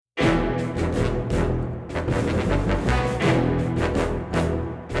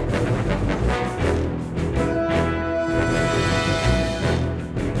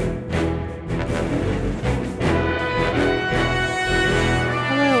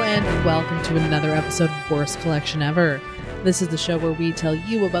welcome to another episode of Worst Collection Ever. This is the show where we tell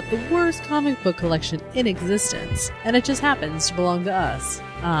you about the worst comic book collection in existence, and it just happens to belong to us.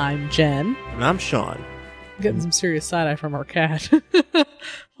 I'm Jen. And I'm Sean. Getting some serious side-eye from our cat.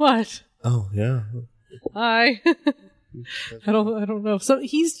 What? Oh, yeah. Hi. I don't know. So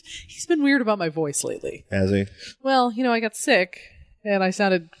he's been weird about my voice lately. Has he? Well, I got sick, and I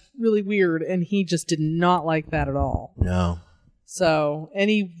sounded really weird, and he just did not like that at all. No. So,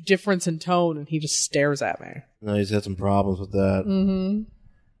 any difference in tone, and he just stares at me. No, he's had some problems with that. Mm-hmm.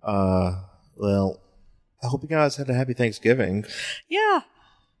 Well, I hope you guys had a happy Thanksgiving. Yeah,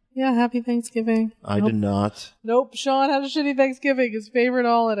 happy Thanksgiving. I did not. Nope, Sean had a shitty Thanksgiving, his favorite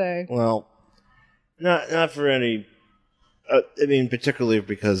holiday. Well, not for any... particularly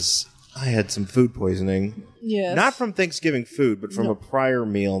because I had some food poisoning. Yes. Not from Thanksgiving food, but from a prior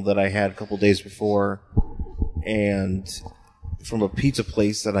meal that I had a couple days before. And from a pizza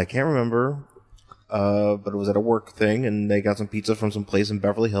place that I can't remember, but it was at a work thing, and they got some pizza from some place in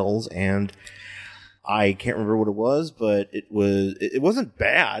Beverly Hills, and I can't remember what it was, but it wasn't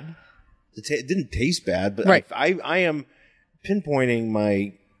bad. It didn't taste bad, but right. I am pinpointing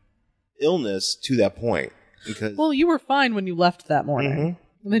my illness to that point. Because you were fine when you left that morning.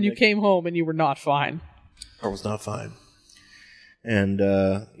 Mm-hmm. And then you came home and you were not fine. I was not fine. And,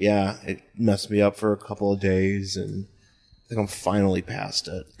 it messed me up for a couple of days, and I think I'm finally past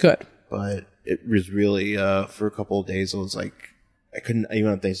it. Good. But it was really, for a couple of days, I was like, I couldn't,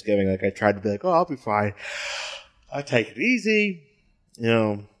 even on Thanksgiving, I tried to be like, oh, I'll be fine. I'll take it easy,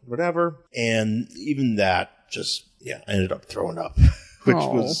 whatever. And even that I ended up throwing up, which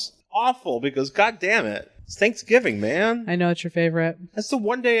was awful because, God damn it. It's Thanksgiving, man. I know it's your favorite. That's the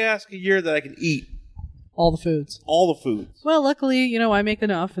one day I ask a year that I can eat. All the foods. All the foods. Well, luckily, I make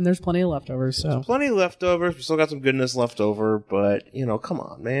enough, and there's plenty of leftovers, so. There's plenty of leftovers. We still got some goodness left over, but, come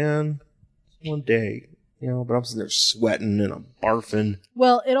on, man. One day, but I'm sitting there sweating and I'm barfing.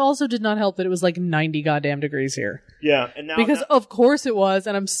 Well, it also did not help that it was like 90 goddamn degrees here. Yeah, and now... Because of course it was,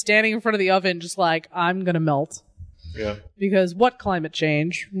 and I'm standing in front of the oven just like, I'm gonna melt. Yeah. Because what climate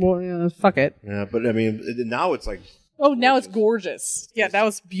change? Well, fuck it. Yeah, but now it's like... Oh, now it's gorgeous. Yeah, that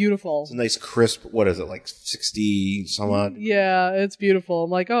was beautiful. It's a nice crisp, what is it, like 60 some odd? Yeah, it's beautiful.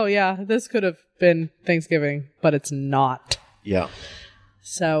 I'm like, oh yeah, this could have been Thanksgiving, but it's not. Yeah.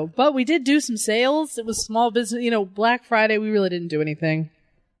 So, but we did do some sales. It was small business, Black Friday, we really didn't do anything.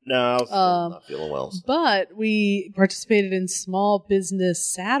 No, I was still not feeling well. But we participated in Small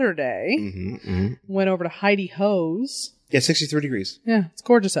Business Saturday. Mm-hmm. Went over to Heidi Ho's. Yeah, 63 degrees. Yeah, it's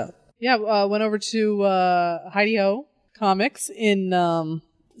gorgeous out. Yeah, went over to Heidi Ho Comics in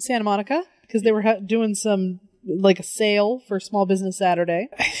Santa Monica because they were doing some, like a sale for Small Business Saturday.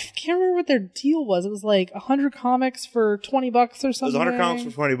 I can't remember what their deal was. It was like 100 comics for $20 or something. It was 100 comics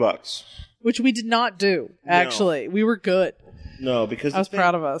for $20. Which we did not do, actually. No. We were good. No, because I was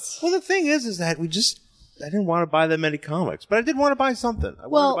proud of us. Well, the thing is that I didn't want to buy that many comics, but I did want to buy something. I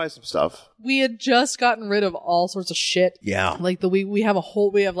wanted to buy some stuff. We had just gotten rid of all sorts of shit. Yeah. Like we have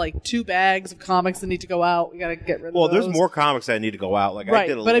like 2 bags of comics that need to go out. We got to get rid of those. Well, there's more comics that need to go out. Like right. I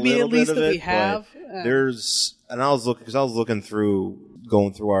did a but little at least bit of that it, we have. And I was looking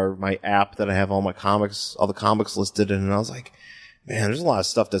going through my app that I have all the comics listed in, and I was like, man, there's a lot of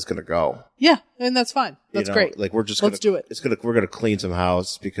stuff that's going to go. Yeah, and that's fine. That's great. Like let's do it. We're going to clean some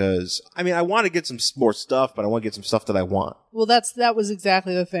house because I want to get some more stuff, but I want to get some stuff that I want. Well, that was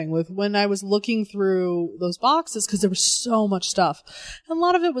exactly the thing with when I was looking through those boxes because there was so much stuff. And a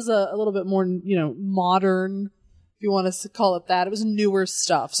lot of it was a little bit more, modern, if you want to call it that. It was newer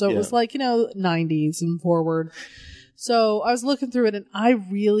stuff. So it was like, 90s and forward. So I was looking through it and I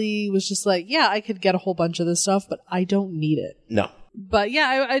really was just like, yeah, I could get a whole bunch of this stuff, but I don't need it. No. But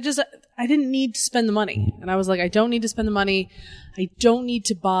yeah, I didn't need to spend the money. And I was like, I don't need to spend the money. I don't need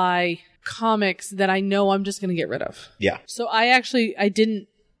to buy comics that I know I'm just going to get rid of. Yeah. So I didn't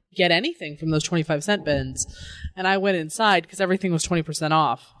get anything from those 25-cent bins. And I went inside because everything was 20%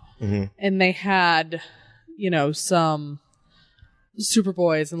 off. Mm-hmm. And they had, some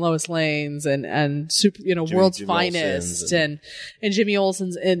Superboys and Lois Lanes and World's Jimmy Finest and Jimmy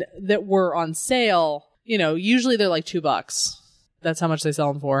Olsen's and that were on sale. Usually they're like $2. That's how much they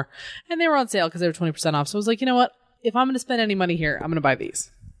sell them for. And they were on sale because they were 20% off. So I was like, you know what? If I'm going to spend any money here, I'm going to buy these.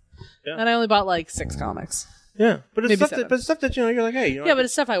 Yeah. And I only bought like 6 comics. Yeah, but it's stuff that you're like, hey, yeah, but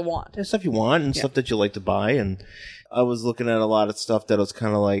it's stuff I want. It's stuff you want and stuff that you like to buy. And I was looking at a lot of stuff that was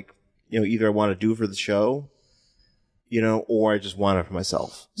kind of like, either I want to do for the show, or I just want it for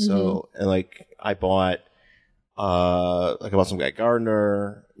myself. Mm-hmm. So, and I bought some Guy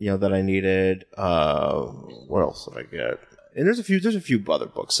Gardner, that I needed. What else did I get? And there's a few other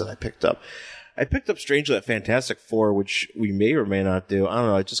books that I picked up. I picked up strangely at Fantastic Four, which we may or may not do. I don't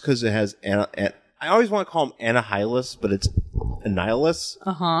know, just because it has I always want to call him Annihilus, but it's Annihilus.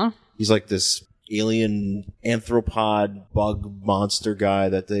 He's like this alien anthropod bug monster guy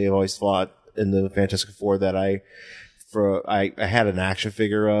that they always fought in the Fantastic Four that I had an action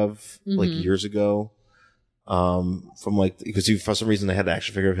figure of like years ago. From like, because for some reason I had an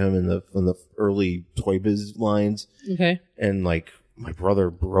action figure of him in the early Toy Biz lines. Okay. And like my brother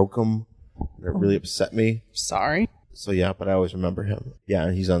broke him. And it really upset me. Sorry. So yeah, but I always remember him. Yeah,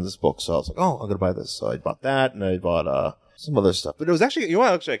 and he's on this book, so I was like, oh, I'm gonna buy this. So I bought that, and I bought some other stuff. But it was actually, you know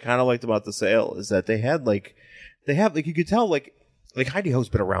what actually I kind of liked about the sale is that they have like you could tell like Heidi Ho's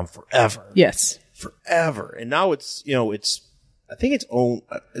been around forever. Yes. Forever, and now it's I think it's owned.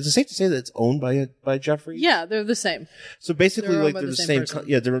 Is it safe to say that it's owned by Jeffries? Yeah, they're the same. So basically, They're like owned by they're the the same same. person.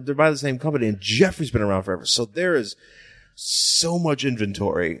 Yeah, they're by the same company, and Jeffries been around forever. So there is so much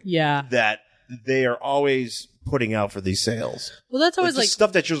inventory. Yeah. That they are always putting out for these sales. Well, that's always like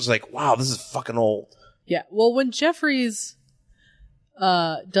stuff that you're just like, wow, this is fucking old. Yeah. Well, when Jeffries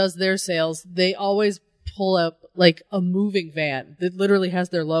does their sales, they always pull up like a moving van that literally has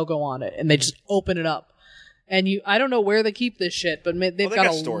their logo on it, and they just open it up. And I don't know where they keep this shit, but they've got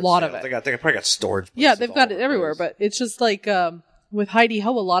a lot of it. They probably got storage. Yeah, they've got it everywhere, but it's just like with Heidi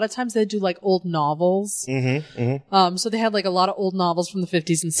Ho, a lot of times they do like old novels. So they had like a lot of old novels from the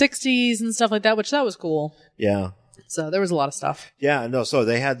 50s and 60s and stuff like that, which that was cool. Yeah. So there was a lot of stuff. Yeah, no, so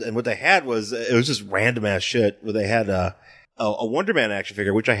they had, and what they had was, it was just random ass shit, where they had a Wonder Man action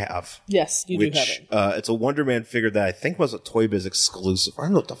figure, which I have. Yes, you do have it. It's a Wonder Man figure that I think was a Toy Biz exclusive. I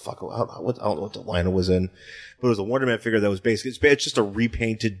don't know what the fuck, I don't know what the line it was in, but it was a Wonder Man figure that was basically, it's just a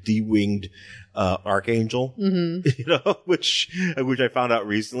repainted, de-winged Archangel, you know, which I found out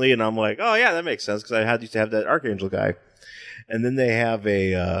recently, and I'm like, oh yeah, that makes sense, because I used to have that Archangel guy. And then they have they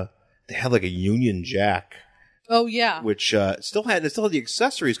had like a Union Jack. Oh yeah. Which still had the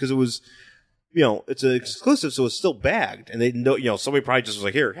accessories, because it was, you know, it's an exclusive, so it's still bagged, and they know, you know, somebody probably just was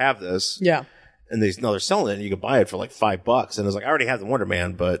like, here, have this. Yeah. And they're selling it, and you can buy it for like $5. And I was like, I already have the Wonder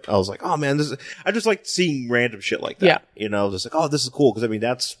Man, but I was like, oh man, I just like seeing random shit like that. Yeah. You know, just like, oh, this is cool, because I mean,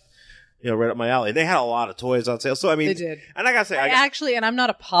 that's, you know, right up my alley. And they had a lot of toys on sale, so I mean, They did. And I gotta say, actually, and I'm not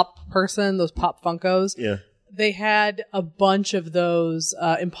a pop person, those pop Funkos. yeah. They had a bunch of those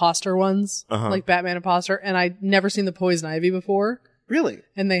imposter ones, like Batman Imposter, and I'd never seen the Poison Ivy before. Really?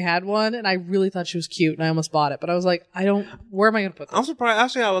 And they had one, and I really thought she was cute, and I almost bought it. But I was like, where am I going to put this? I'm surprised.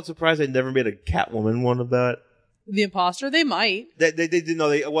 Actually, I was surprised they never made a Catwoman one of that. The Imposter? They might. They didn't know.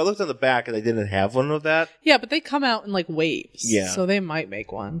 Well, I looked on the back, and they didn't have one of that. Yeah, but they come out in like waves. Yeah. So they might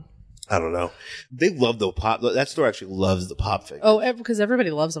make one. I don't know. They love the pop. That store actually loves the pop figures. Oh, because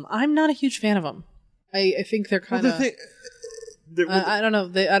everybody loves them. I'm not a huge fan of them. I think they're kind of... I don't know.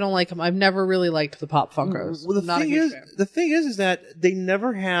 I don't like them. I've never really liked the Pop Funkos. Well, the thing is that they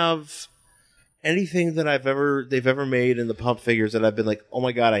never have anything that they've ever made in the Pop figures that I've been like, oh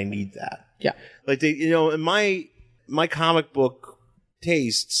my god, I need that. Yeah. Like they, you know, in my comic book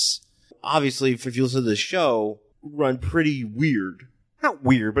tastes, obviously, if you listen to the show, run pretty weird. Not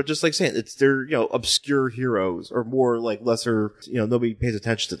weird, but just like saying they're, you know, obscure heroes, or more like lesser, you know, nobody pays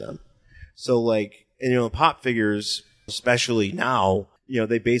attention to them. So like, and, you know, Pop figures, especially now, you know,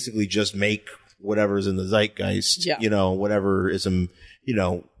 they basically just make whatever's in the zeitgeist, you know, whatever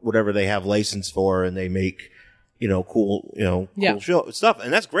they have license for, and they make, you know, cool stuff.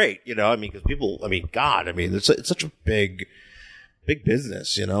 And that's great, you know, I mean, because people, I mean, God, I mean, it's such a big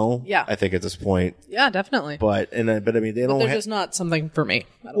business, you know? Yeah. I think at this point. Yeah, definitely. But I mean, they don't they're just not something for me.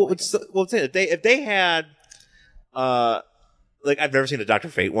 If they had, like, I've never seen a Dr.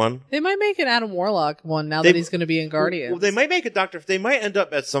 Fate one. They might make an Adam Warlock one now that he's going to be in Guardians. Well, they might make they might end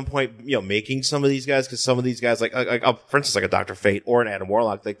up at some point, you know, making some of these guys, because some of these guys, like for instance, like a Dr. Fate or an Adam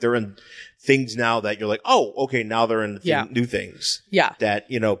Warlock, like they're in things now that you're like, oh, okay, now they're in new things. Yeah.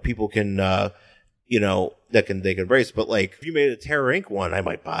 That, you know, people can, you know, they can embrace. But like, if you made a Terror Inc. one, I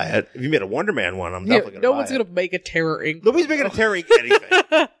might buy it. If you made a Wonder Man one, I'm definitely going to buy it. No one's going to make a Terror Inc. Nobody's making a Terror Inc.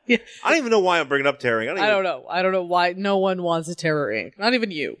 anything. Yeah. I don't even know why I'm bringing up Terror Inc. I don't know. I don't know why no one wants a Terror Inc. Not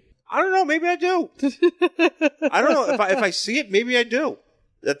even you. I don't know. Maybe I do. I don't know. If I see it, maybe I do.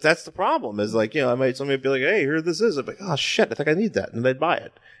 That's the problem. Is like, you know, somebody would be like, hey, here this is. I'm like, oh shit, I think I need that, and I'd buy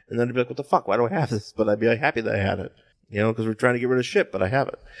it. And then I'd be like, what the fuck? Why do I have this? But I'd be like happy that I had it. You know, because we're trying to get rid of shit, but I have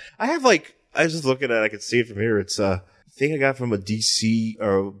it. I have like, I was just looking at it, I could see it from here. It's a thing I got from a DC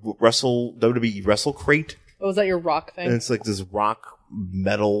or WWE Wrestle Crate. Oh, is that your rock thing? And it's like this rock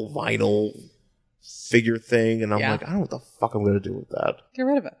metal vinyl figure thing, and I'm like, I don't know what the fuck I'm going to do with that. Get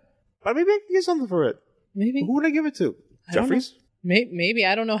rid of it. But maybe I can get something for it. Maybe. Who would I give it to? Jeffries? Maybe.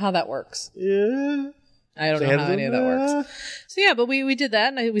 I don't know how that works. Yeah. I don't know how any of that works. So yeah, but we did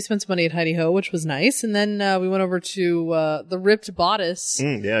that, and we spent some money at Heidi Ho, which was nice. And then we went over to the Ripped Bodice.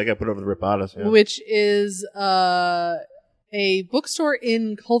 Yeah, I got put over the Ripped Bodice. Yeah. Which is a bookstore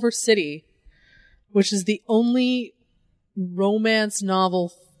in Culver City, which is the only romance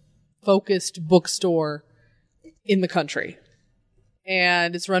novel focused bookstore in the country.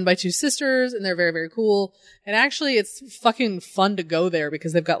 And it's run by two sisters, and they're very, very cool. And actually, it's fucking fun to go there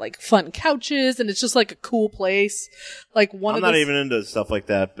because they've got like fun couches, and it's just like a cool place. Like I'm not even into stuff like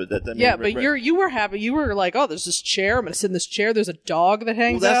that, but that yeah, but you were happy. You were like, oh, there's this chair. I'm gonna sit in this chair. There's a dog that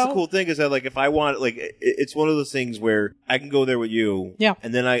hangs out. Well, that's the cool thing is that like if I want like it's one of those things where I can go there with you. Yeah.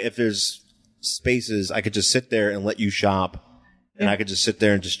 And then if there's spaces, I could just sit there and let you shop, and I could just sit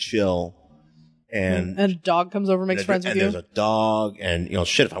there and just chill. And a dog comes over and makes friends with you. And there's a dog, and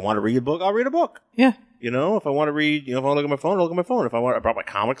shit. If I want to read a book, I'll read a book. Yeah. If I want to read, if I want to look at my phone, I'll look at my phone. If I brought my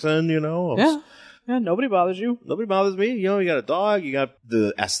comics in, Yeah. Nobody bothers you. Nobody bothers me. You got a dog. You got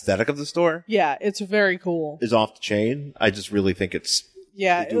the aesthetic of the store. Yeah, it's very cool. Is off the chain. I just really think it's.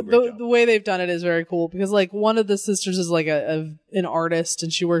 Yeah, the way they've done it is very cool because like one of the sisters is like an artist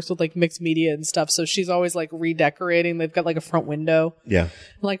and she works with like mixed media and stuff. So she's always like redecorating. They've got like a front window. Yeah.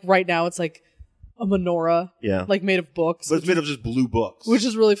 Like right now, it's like a menorah, like made of books, but it's made of just blue books, which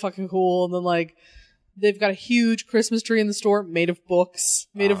is really fucking cool. And then like they've got a huge Christmas tree in the store made of books,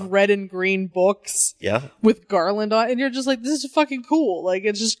 made of red and green books, with garland on. And you're just like, this is fucking cool. Like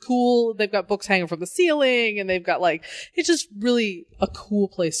it's just cool. They've got books hanging from the ceiling, and they've got like it's just really a cool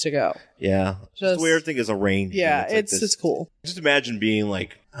place to go. Yeah, just the way everything is arranged. Yeah, it's cool. Just imagine being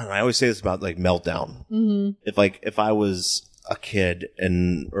like, I don't know. I always say this about like Meltdown. Mm-hmm. If I was a kid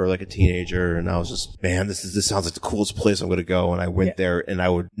or like a teenager and I was just, man, this sounds like the coolest place I'm going to go, and I went there and I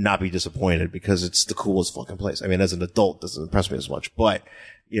would not be disappointed because it's the coolest fucking place. I mean, as an adult, it doesn't impress me as much, but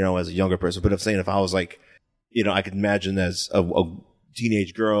as a younger person, but I'm saying if I was like, I could imagine as a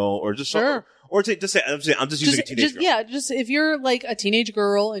teenage girl or just sure. Or to say, I'm just using a teenage girl. Yeah, just if you're like a teenage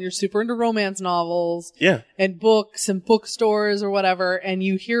girl and you're super into romance novels, yeah, and books and bookstores or whatever, and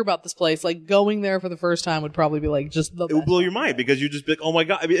you hear about this place, like going there for the first time would probably be like just the. It would blow your mind because you just be like, oh my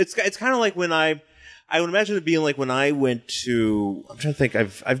god! I mean, it's kind of like when I would imagine it being like when I went to. I'm trying to think.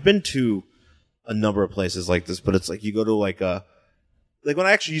 I've been to a number of places like this, but it's like you go to like when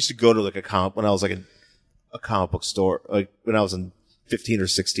I actually used to go to like when I was like a comic book store, like when I was in 15 or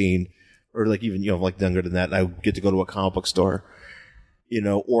 16. Or like even, like younger than that, I would get to go to a comic book store,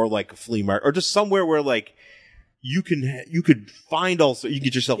 or like a flea market, or just somewhere where like you could find also, you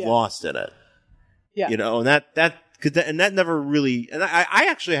get yourself lost in it. Yeah. And that never really, and I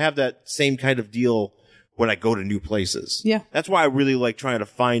actually have that same kind of deal when I go to new places. Yeah. That's why I really like trying to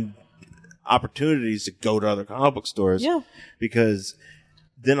find opportunities to go to other comic book stores. Yeah. Because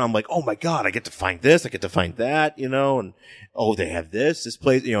then I'm like, oh my god, I get to find this, I get to find that, and they have this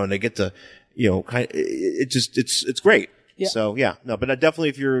place, and they get to, it's great. Yeah. So yeah, no, but definitely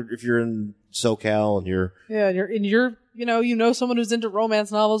if you're in SoCal and you're someone who's into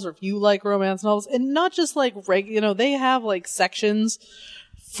romance novels, or if you like romance novels, and not just like they have like sections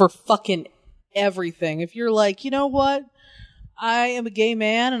for fucking everything. If you're like, you know what? I am a gay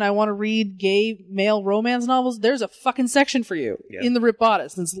man and I want to read gay male romance novels, there's a fucking section for you in the Ripped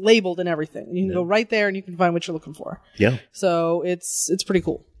Bodice, and it's labeled and everything. And you can go right there and you can find what you're looking for. Yeah. So it's pretty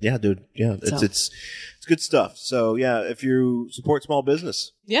cool. Yeah, dude. Yeah. It's good stuff. So yeah, if you support small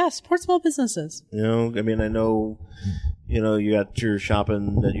business. Yeah, support small businesses. I mean, I know, you got your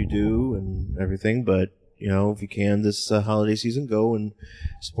shopping that you do and everything, but if you can this holiday season, go and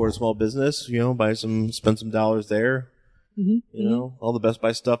support a small business, spend some dollars there. Mm-hmm. All the Best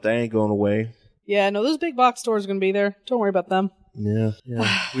Buy stuff, that ain't going away. Yeah, no, those big box stores are going to be there. Don't worry about them. Yeah.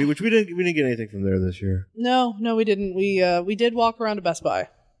 we didn't get anything from there this year. No, we didn't. We did walk around to Best Buy.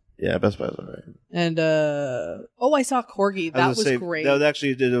 Yeah, Best Buy's all right. And I saw Corgi. That was great. That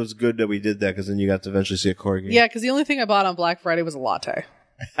actually it was good that we did that because then you got to eventually see a Corgi. Yeah, because the only thing I bought on Black Friday was a latte.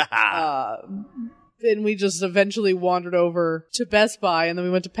 And we just eventually wandered over to Best Buy, and then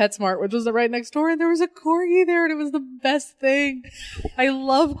we went to PetSmart, which was right next door, and there was a Corgi there, and it was the best thing. I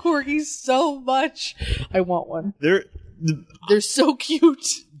love Corgis so much. I want one. They're so cute.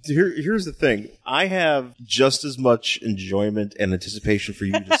 Here's the thing. I have just as much enjoyment and anticipation for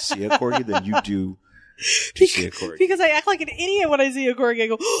you to see a Corgi than you do to see a Corgi. Because I act like an idiot when I see a Corgi. I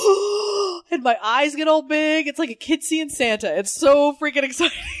go, and my eyes get all big. It's like a kid seeing Santa. It's so freaking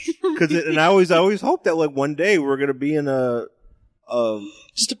exciting. And I always hope that like one day we're gonna be in a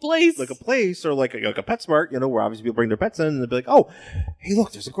just a place, like a place or like a PetSmart, where obviously people bring their pets in and they'll be like, oh, hey,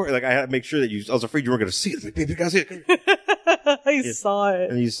 look, there's a corgi. Like I had to make sure that I was afraid you weren't going to see it. I'm like, baby, you guys see it. I saw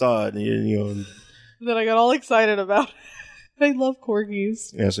it. And you saw it, and and then I got all excited about it. I love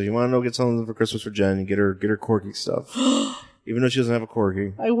corgis. Yeah, so you want to get something for Christmas for Jen and get her corgi stuff. Even though she doesn't have a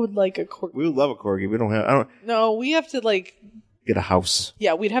corgi. I would like a corgi. We would love a corgi. We don't have... No, we have to get a house.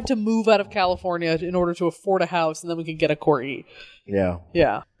 Yeah, we'd have to move out of California in order to afford a house, and then we could get a corgi. Yeah.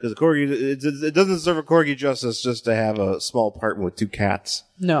 Yeah. Because a corgi... It doesn't serve a corgi justice just to have a small apartment with 2 cats.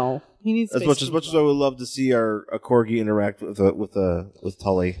 No. He needs as much as I would love to see a corgi interact with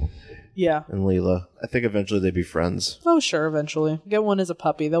Tully. Yeah. And Leela. I think eventually they'd be friends. Oh, sure, eventually. Get one as a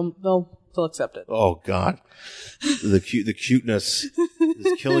puppy. They'll accept it. Oh, God. The cuteness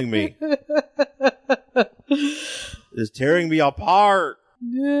is killing me. It's tearing me apart.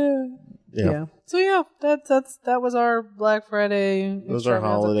 Yeah. So that was our Black Friday. Those are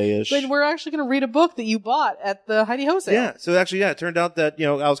holiday-ish. But we're actually going to read a book that you bought at the Heidi Ho sale. Yeah. So actually, it turned out that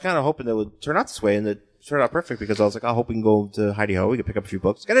I was kind of hoping that it would turn out this way, and it turned out perfect because I was like, I hope we can go to Heidi Ho. We can pick up a few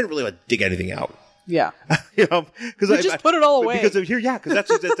books. I didn't really dig anything out. Yeah. Because I just put it all away. Because that's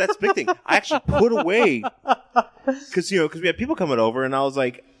the big thing. I actually put away because we had people coming over, and I was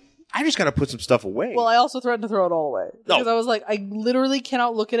like, I just got to put some stuff away. Well, I also threatened to throw it all away because I was like, I literally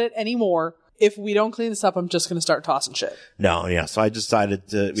cannot look at it anymore. If we don't clean this up, I'm just going to start tossing shit. No, yeah. So I decided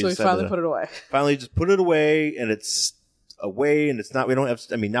to. We finally put it away. Finally, just put it away, and it's away, and it's not. We don't have.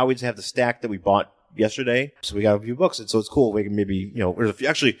 I mean, now we just have the stack that we bought yesterday, so we got a few books, and so it's cool. We can maybe there's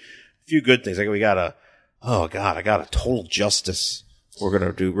a few good things. Like we got a. Oh God, I got a Total Justice. We're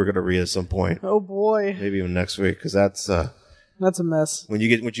gonna read at some point. Oh boy. Maybe even next week because that's a mess. When you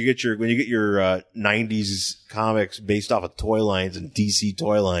get your 90s comics based off of toy lines and DC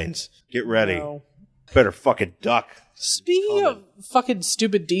toy lines, get ready. No. Better fucking duck. Speaking of fucking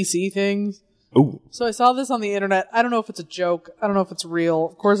stupid DC things. Ooh. So I saw this on the internet. I don't know if it's a joke. I don't know if it's real.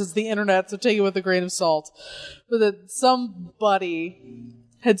 Of course, it's the internet, so take it with a grain of salt. But that somebody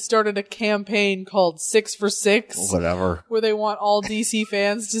had started a campaign called 6 for 6. Whatever. Where they want all DC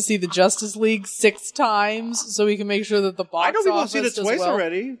fans to see the Justice League 6 times so we can make sure that the box office does well. I know people have seen it twice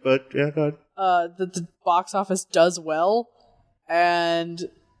already, but yeah, go ahead. That the box office does well, and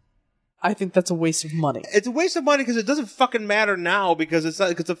I think that's a waste of money. It's a waste of money because it doesn't fucking matter now because it's not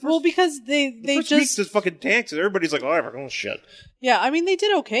because the first. Well, because they first week just fucking tanks and everybody's like, oh shit. Yeah, I mean they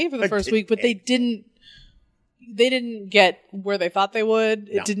did okay for the first week, but they didn't get where they thought they would.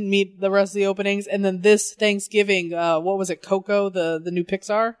 It didn't meet the rest of the openings. And then this Thanksgiving, what was it, Coco, the new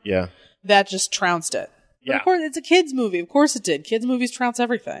Pixar? Yeah. That just trounced it. But of course, it's a kid's movie. Of course it did. Kids' movies trounce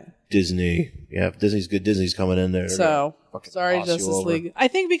everything. Disney. Yeah, if Disney's good, Disney's coming in there. So, sorry, Justice League. I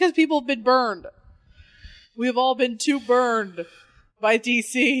think because people have been burned. We've all been too burned by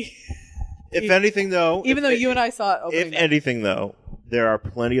DC. If anything, though... Even though you and I saw it opening. If anything, though... There are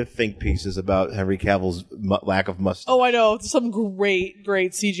plenty of think pieces about Henry Cavill's lack of mustache. Oh, I know. Some great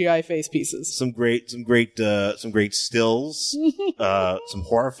CGI face pieces. Some great stills. Some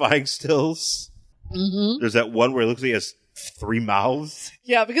horrifying stills. Mm-hmm. There's that one where it looks like he has 3 mouths.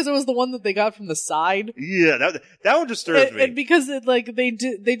 Yeah, because it was the one that they got from the side. Yeah, that one disturbs me. And because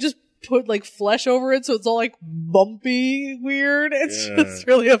they just put flesh over it, so it's all bumpy, weird. It's just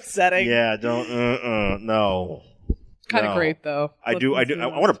really upsetting. Yeah, don't. No. Kind of great though. I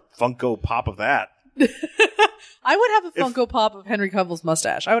want a Funko Pop of that. I would have a Funko Pop of Henry Cavill's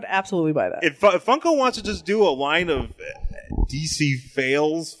mustache. I would absolutely buy that. If Funko wants to just do a line of DC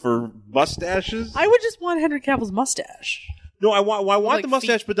fails for mustaches, I would just want Henry Cavill's mustache. No, I want the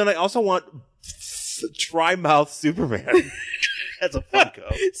mustache, but then I also want Tri-Mouth Superman. That's a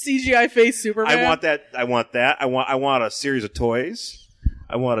Funko. CGI face Superman. I want that. I want a series of toys.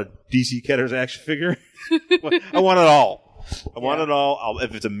 I want a DC Ketters action figure. I want it all. I want it all.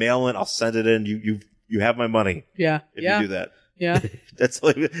 If it's a mail-in, I'll send it in. You have my money. Yeah. If you do that. Yeah. That's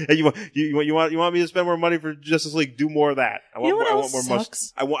you want me to spend more money for Justice League? Do more of that. I want more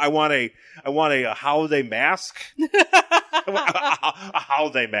sucks? I want a holiday mask. A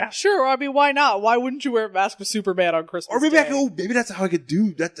holiday mask. Sure. I mean, why not? Why wouldn't you wear a mask with Superman on Christmas? Or maybe Day? Maybe that's how I could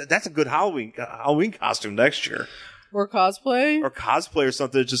do that. That's a good Halloween costume next year. Or cosplay or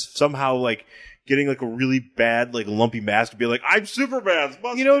something. Just somehow getting a really bad lumpy mask and be like, I'm Superman's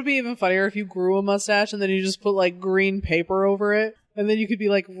mustache. You know, it would be even funnier if you grew a mustache and then you just put green paper over it, and then you could be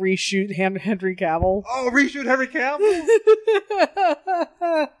reshoot Henry Cavill. Oh, reshoot Henry Cavill.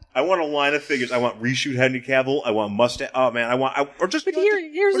 I want a line of figures. I want reshoot Henry Cavill. I want mustache. Oh man, just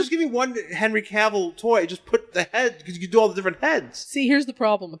give me one Henry Cavill toy. Just put the head because you can do all the different heads. See, here's the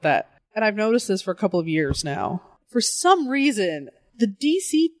problem with that, and I've noticed this for a couple of years now. For some reason, the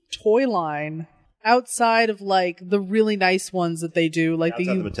DC toy line, outside of like the really nice ones that they do, like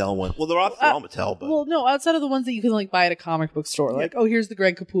outside the Mattel one. Well, they're all Mattel, but well, no, outside of the ones that you can like buy at a comic book store, like oh, here's the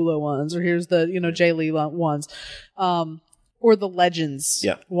Greg Capullo ones, or here's the Jay Lee ones, or the Legends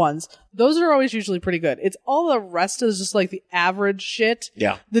ones. Those are always usually pretty good. It's all the rest is just like the average shit.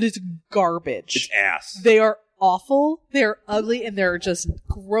 Yeah, that is garbage. It's ass. They are awful. They're ugly, and they're just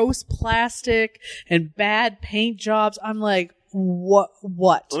gross plastic and bad paint jobs. I'm like, what?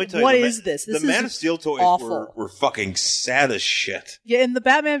 Let me tell you, what is this? This the Man of Steel toys were fucking sad as shit. Yeah, and the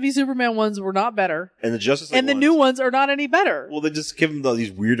Batman v Superman ones were not better. And the Justice League and the new ones are not any better. Well, they just give them all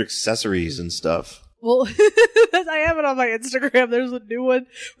these weird accessories and stuff. Well, I have it on my Instagram. There's a new one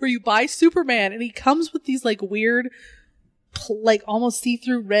where you buy Superman, and he comes with these like weird, like almost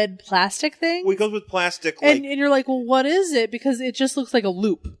see-through red plastic things. Well, he comes with plastic, and you're like, well, what is it? Because it just looks like a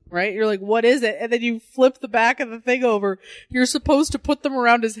loop, right? You're like, what is it? And then you flip the back of the thing over. You're supposed to put them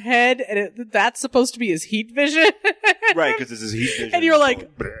around his head, and that's supposed to be his heat vision. Right, because it's his heat vision. And you're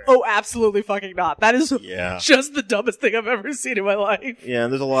like, oh, absolutely fucking not. That is yeah. just the dumbest thing I've ever seen in my life. Yeah,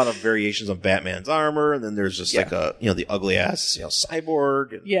 and there's a lot of variations on Batman's armor, and then there's just like a, the ugly ass,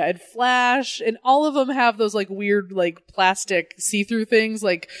 Cyborg. And yeah, and Flash, and all of them have those like weird, like plastic see-through things.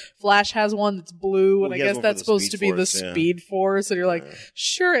 Like Flash has one that's blue, and I guess that's supposed to be the Speed Force, and you're like,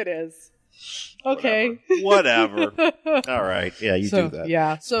 sure it is. Okay. Whatever. All right. Yeah, you do that.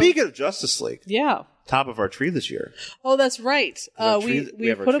 Yeah. So, speaking of Justice League. Yeah. Top of our tree this year. Oh, that's right.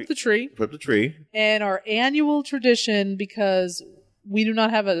 We put up the tree. Put up the tree. And our annual tradition, because we do not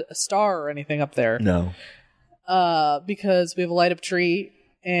have a star or anything up there. No. Because we have a light up tree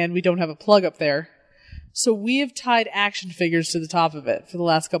and we don't have a plug up there. So we have tied action figures to the top of it for the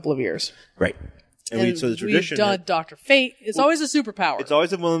last couple of years. Right. And so the tradition. We've done Dr. Fate. It's always a superpower. It's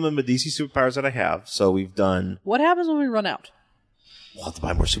always one of the DC superpowers that I have. So we've done. What happens when we run out? We'll have to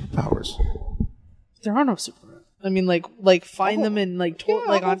buy more superpowers. There are no Superman. I mean, like find them in like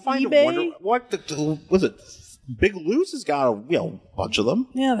on eBay. What was it? Big Lou's has got a bunch of them.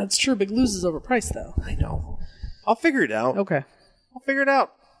 Yeah, that's true. Big Lou's is overpriced though. I know. I'll figure it out. Okay, I'll figure it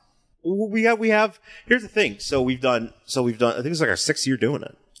out. We have. Here's the thing. So we've done. I think it's like our 6th year doing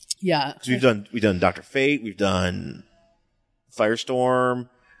it. Yeah. Because we've done Dr. Fate. We've done Firestorm.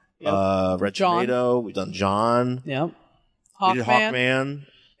 Yep. Red Tornado. We've done John. Yep. We did Hawkman.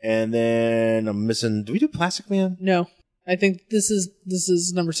 And then I'm missing. Do we do Plastic Man? No, I think this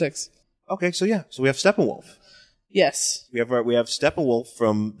is number 6. Okay, so yeah, so we have Steppenwolf. Yes, we have Steppenwolf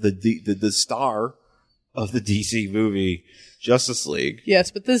from the star of the DC movie Justice League.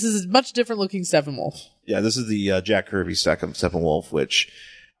 Yes, but this is a much different looking Steppenwolf. Yeah, this is the Jack Kirby second Steppenwolf, which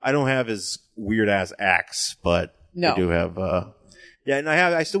I don't have his weird ass axe, but I do have. Yeah,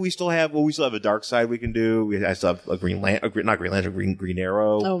 and we still have a Dark Side we can do. I still have a Green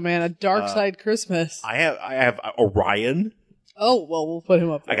Arrow. Oh man, a Dark Side Christmas. I have Orion. Oh well, we'll put him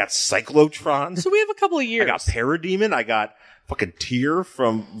up there. I got Cyclotron. So we have a couple of years. I got Parademon. I got fucking Tyr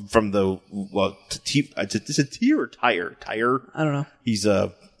from the is it Tyr or Tyre? Tyre. I don't know. He's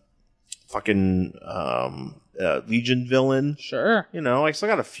a fucking Legion villain. Sure. I still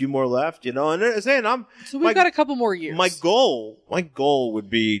got a few more left, and saying so we've got a couple more years. My goal would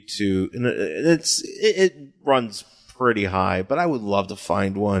be to, and it runs pretty high, but I would love to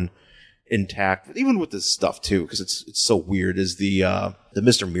find one intact, even with this stuff too, because it's so weird, is the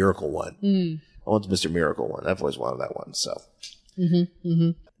Mr. Miracle one. I want the Mr. Miracle one. I've always wanted that one, so.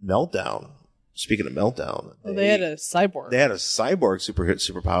 Meltdown. Speaking of Meltdown. They had a cyborg. They had a cyborg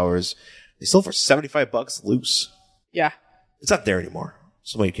superpowers. They sold for $75 loose. Yeah. It's not there anymore.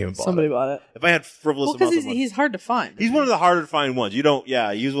 Somebody came and bought it. Somebody bought it. If I had frivolous amounts of money. He's hard to find. He's one of the harder to find ones. He's one of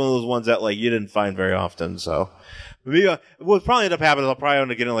those ones that you didn't find very often, so. Maybe, what probably end up happening is I'll probably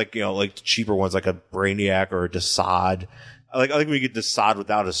end up getting like cheaper ones like a Brainiac or a Desaad. I think we get Desaad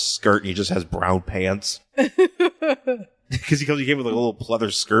without a skirt and he just has brown pants. Because he came with a little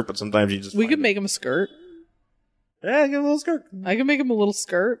pleather skirt, but sometimes you just. We could make him a skirt. Yeah, give him a little skirt. I can make him a little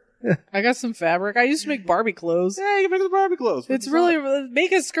skirt. Yeah. I got some fabric. I used to make Barbie clothes. Yeah, you can make the Barbie clothes. It's really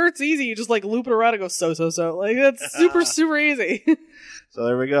making skirts easy. You just loop it around and go so. Like that's super easy. So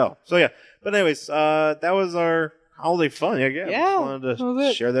there we go. So yeah, but anyways, that was our holiday fun. Yeah. I wanted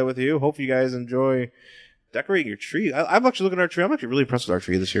to share that with you. Hope you guys enjoy decorating your tree. I'm actually looking at our tree. I'm actually really impressed with our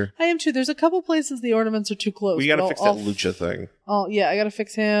tree this year. I am too. There's a couple places the ornaments are too close. We got to fix that Lucha thing. Oh yeah, I got to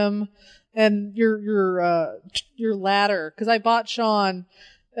fix him and your ladder because I bought Sean.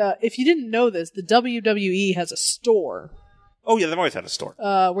 If you didn't know this, the WWE has a store. Oh yeah, they've always had a store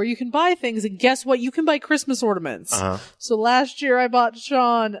where you can buy things, and guess what? You can buy Christmas ornaments. Uh-huh. So last year I bought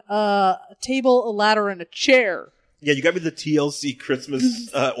Sean a table, a ladder, and a chair. Yeah, you got me the TLC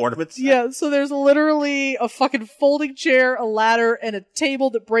Christmas ornaments. Yeah, so there's literally a fucking folding chair, a ladder, and a table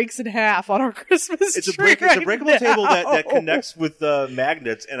that breaks in half on our Christmas It's a tree. it's a breakable table that connects with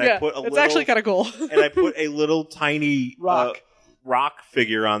magnets, and I put it's actually kind of cool. and I put a little tiny rock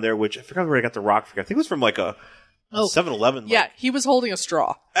figure on there, which I forgot where I got the rock figure. I think it was from like a 7-Eleven. Yeah, he was holding a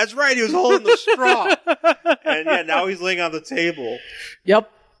straw. That's right, he was holding the straw. And yeah, now he's laying on the table.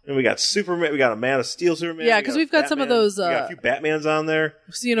 Yep. And we got Superman. We got a Man of Steel Superman. Yeah, because we've got some of those. We got a few Batmans on there.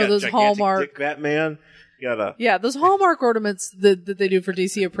 So, those Hallmark Dick Batman. You got those Hallmark ornaments that they do for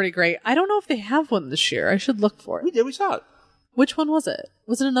DC are pretty great. I don't know if they have one this year. I should look for it. We did. We saw it. Which one was it?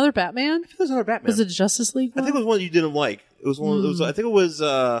 Was it another Batman? I think it was another Batman. Was it a Justice League one? I think it was one you didn't like. It was one. It was. I think it was.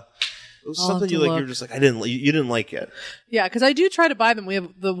 It was something you like. You were just like, I didn't. You didn't like it. Yeah, because I do try to buy them. We have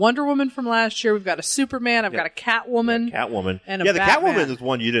the Wonder Woman from last year. We've got a Superman. I've got a Catwoman. Catwoman. And the Batman. Catwoman is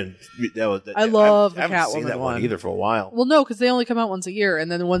one you didn't. I love the I haven't seen Catwoman that one either for a while. Well, no, because they only come out once a year,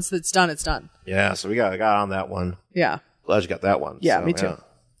 and then once it's done, it's done. Yeah, so we got on that one. Yeah. Glad you got that one. Yeah, so, me too. Yeah.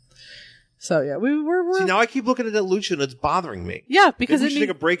 So yeah, we're See, now I keep looking at that Lucha and it's bothering me. Yeah, because we should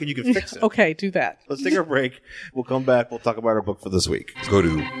take a break and you can fix it. Okay, do that. Let's take a break. We'll come back. We'll talk about our book for this week. Go to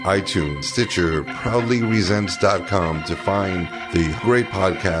iTunes, Stitcher, ProudlyResents.com to find the great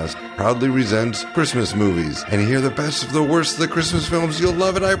podcast, Proudly Resents Christmas Movies, and hear the best of the worst of the Christmas films. You'll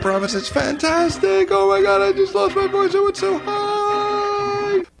love it, I promise. It's fantastic. Oh my God, I just lost my voice. I went so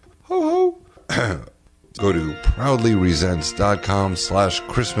high. Ho ho. Go to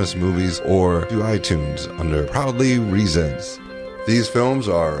proudlyresents.com/Christmas movies or to iTunes under Proudly Resents. These films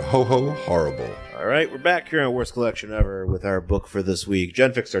are ho-ho horrible. All right, we're back here on Worst Collection Ever with our book for this week.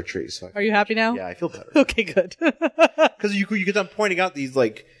 Jen fixed our tree. So Are you happy now? Yeah, I feel better. Okay, good. Because you get done pointing out these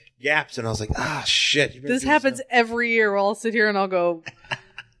like gaps, and I was like, shit. This happens every year where I'll sit here and I'll go,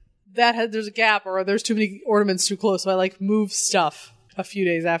 there's a gap or there's too many ornaments too close. So I move stuff a few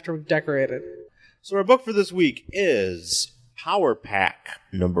days after we've decorated. So our book for this week is Power Pack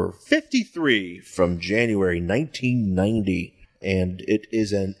number 53 from January 1990. And it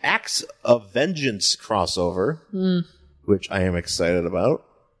is an Acts of Vengeance crossover, which I am excited about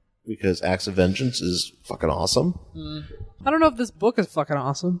because Acts of Vengeance is fucking awesome. I don't know if this book is fucking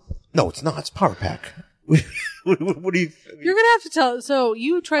awesome. No, it's not. It's Power Pack. What do you... You're going to have to tell... So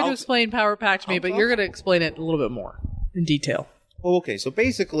you tried to explain Power Pack to me, but you're going to explain it a little bit more in detail. Well, okay. So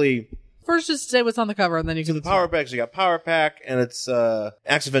basically... First, just say what's on the cover, and then you can... The Power Packs, you got Power Pack, and it's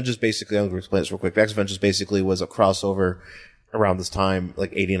Acts of Vengeance basically... I'm going to explain this real quick. Acts of Vengeance basically was a crossover around this time,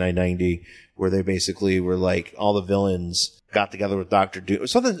 like 89, 90, where they basically were like, all the villains got together with Doctor Doom.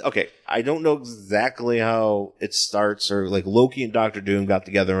 Something, okay, I don't know exactly how it starts, or like Loki and Doctor Doom got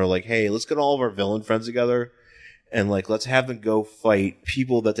together and were like, hey, let's get all of our villain friends together, and like, let's have them go fight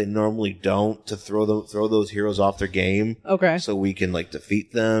people that they normally don't to throw those heroes off their game. Okay. So we can like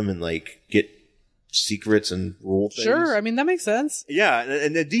defeat them and like get secrets and rule things. Sure, I mean, that makes sense. Yeah,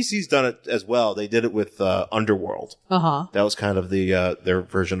 and DC's done it as well. They did it with Underworld. Uh-huh. That was kind of the their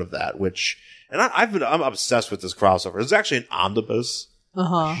version of that, which... And I'm obsessed with this crossover. It's actually an omnibus.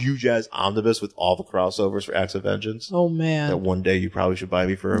 Uh-huh. Huge ass omnibus with all the crossovers for Acts of Vengeance. Oh, man. That one day you probably should buy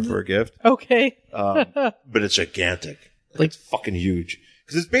me for a gift. Okay. But it's gigantic. It's fucking huge.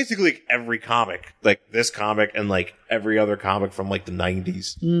 Because it's basically like every comic. Like this comic and like every other comic from like the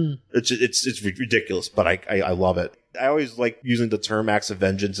 90s. It's ridiculous, but I love it. I always like using the term Acts of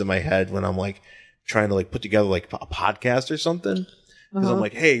Vengeance in my head when I'm like trying to like put together like a podcast or something. Because I'm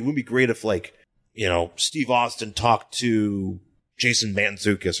like, hey, it would be great if like, Steve Austin talked to Jason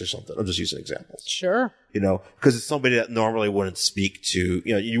Mantzoukas or something. I'm just using examples. Sure. Because it's somebody that normally wouldn't speak to,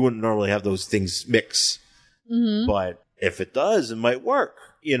 you wouldn't normally have those things mix. Mm-hmm. But if it does, it might work.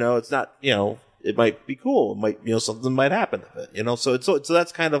 It's not, it might be cool. It might, something might happen with it, so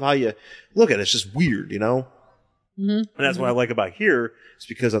that's kind of how you look at it. It's just weird, Mm-hmm. And that's what I like about here is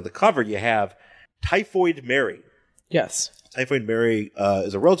because on the cover you have Typhoid Mary. Yes. Typhoid Mary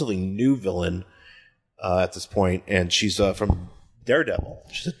is a relatively new villain at this point, and she's from Daredevil.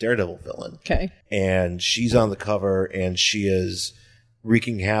 She's a Daredevil villain. Okay. And she's on the cover, and she is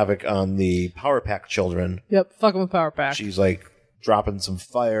wreaking havoc on the Power Pack children. Yep, fucking with Power Pack. She's like dropping some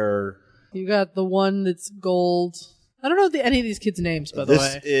fire. You got the one that's gold. I don't know any of these kids' names, by the way.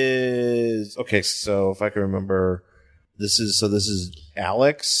 This is... Okay, so if I can remember... This is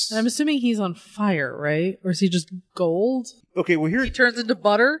Alex. And I'm assuming he's on fire, right? Or is he just gold? Okay, well here... He turns into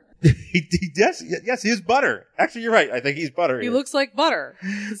butter? Yes, he is Butter. Actually, you're right. I think he's Butter. He here. looks like Butter.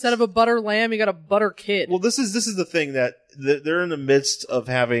 Instead of a butter lamb, you got a butter kid. Well, this is the thing that they're in the midst of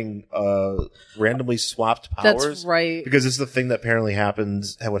having randomly swapped powers. That's right. Because this is the thing that apparently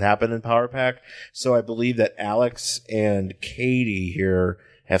would happen in Power Pack. So I believe that Alex and Katie here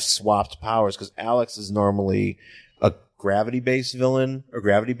have swapped powers because Alex is normally a gravity-based villain or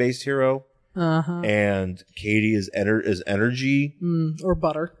gravity-based hero. Uh-huh. And Katie is energy. Or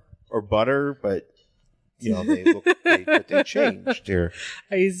butter. Or butter, but they changed here.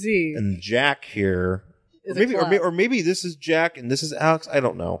 I see. And Jack here, Is or maybe this is Jack and this is Alex. I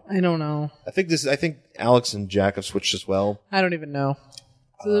don't know. I don't know. I think Alex and Jack have switched as well. I don't even know.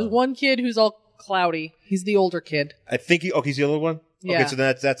 So there's one kid who's all cloudy. He's the older kid. I think he's the other one. Yeah. Okay, so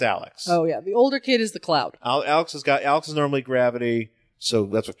that's Alex. Oh yeah, the older kid is the cloud. Alex is normally gravity, so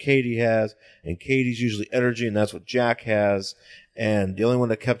that's what Katie has, and Katie's usually energy, and that's what Jack has. And the only one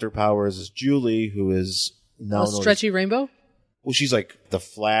that kept her powers is Julie, who is now A stretchy rainbow. Well, she's like the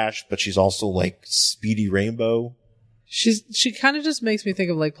Flash, but she's also like Speedy Rainbow. She kind of just makes me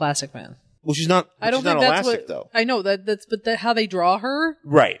think of like Plastic Man. Well, she's not. I don't she's think not that's elastic what. though. I know that's how they draw her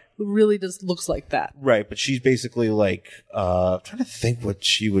Right. really just looks like that. Right, but she's basically like I'm trying to think what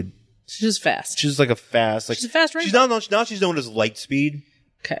she would. She's just fast. She's like a fast. Like She's a fast rainbow. Now she's known as Lightspeed.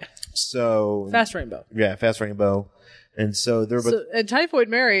 Okay, So fast rainbow. Yeah, fast rainbow. And so they're And Typhoid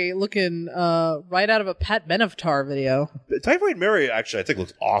Mary looking right out of a Pat Benatar video. Typhoid Mary actually I think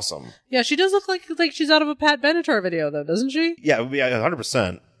looks awesome. Yeah, she does look like she's out of a Pat Benatar video though, doesn't she? Yeah,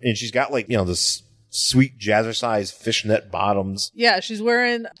 100%. And she's got like this sweet jazzercise fishnet bottoms. Yeah, she's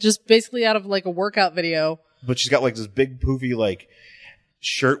wearing just basically out of like a workout video. But she's got like this big poofy like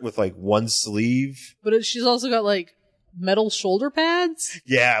shirt with like one sleeve. But she's also got like metal shoulder pads.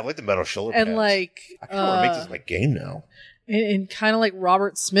 Yeah, I like the metal shoulder pads. And like I kind of want to make this my game now. And kind of like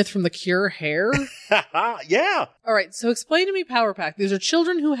Robert Smith from The Cure hair. Yeah. All right, so explain to me Power Pack. These are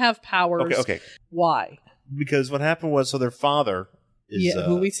children who have powers. Okay. Why? Because what happened was, so their father is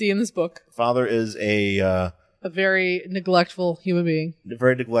who we see in this book. Father is a very neglectful human being.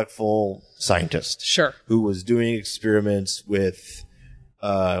 very neglectful scientist. Sure. Who was doing experiments with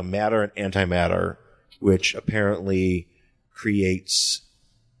matter and antimatter, which apparently creates,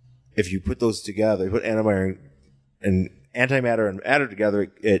 if you put those together, you put antimatter and matter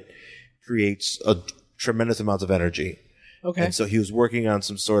together, it creates a tremendous amounts of energy. Okay. And so he was working on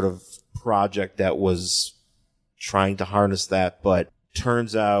some sort of project that was trying to harness that, but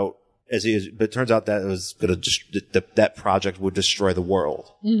turns out that it was going to that project would destroy the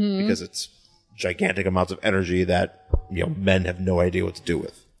world because it's gigantic amounts of energy that men have no idea what to do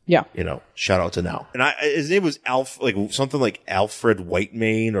with. Yeah. Shout out to now. And his name was something like Alfred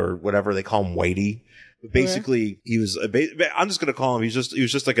Whitemane or whatever they call him, Whitey. But basically, he was. I'm just gonna call him. He was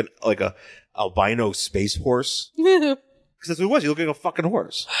just like a albino space horse. Because that's what he was. He looked like a fucking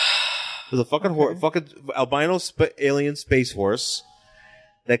horse. It was a fucking albino alien space horse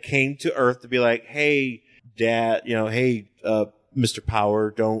that came to Earth to be like, hey, Dad, hey, Mr. Power,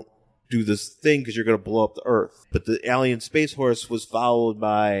 don't do this thing because you're going to blow up the Earth. But the alien space horse was followed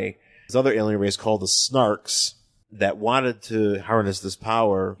by this other alien race called the Snarks that wanted to harness this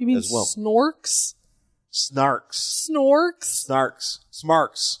power You mean as well. Snorks? Snarks. Snorks? Snarks.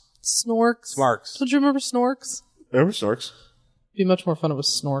 Smarks. Snorks? Smarks. Don't you remember Snorks? Remember Snarks? Be much more fun if it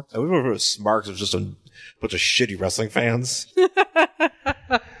was Snorks. I remember it was Smarks. It was just a bunch of shitty wrestling fans.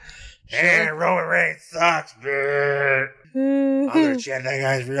 Hey, Roman Reigns sucks, dude. I'm gonna chant that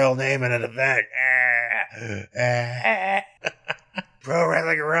guy's real name in an event. Pro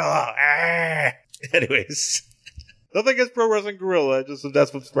Wrestling Gorilla. Anyways, nothing against Pro Wrestling Gorilla.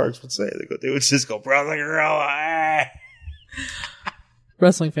 That's what Sparks would say. They would just go Pro Wrestling Gorilla.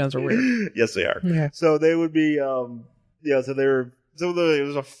 Wrestling fans are weird. Yes, they are. Yeah. So they would be, so it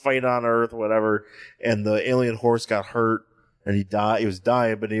was a fight on Earth, whatever, and the alien horse got hurt and he died. He was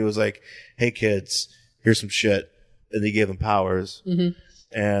dying, but he was like, "Hey kids, here's some shit," and they gave him powers,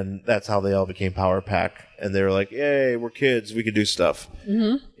 and that's how they all became Power Pack. And they were like, "Yay, we're kids, we can do stuff,"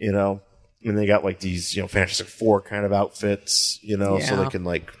 And they got like these, Fantastic Four kind of outfits, so they can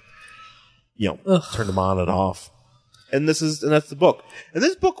like, turn them on and off. And that's the book. And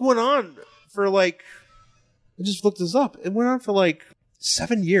this book went on for like, I just looked this up. It went on for like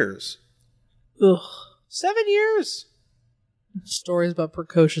 7 years. Ugh. 7 years. Stories about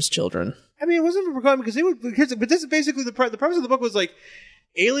precocious children. I mean, it wasn't for precocious because they were kids. But this is basically the premise of the book was like,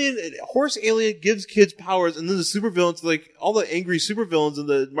 horse alien gives kids powers, and then the supervillains, like all the angry supervillains in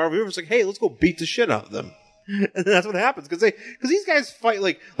the Marvel universe, like, hey, let's go beat the shit out of them. And that's what happens because these guys fight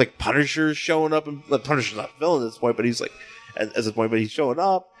like Punisher's showing up, and Punisher's not a villain at this point, but he's like as a point, but he's showing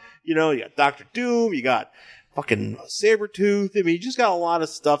up. You know, you got Doctor Doom, you got fucking Sabretooth. I mean, you just got a lot of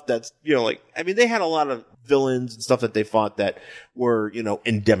stuff that's, you know, like, I mean, they had a lot of villains and stuff that they fought that were, you know,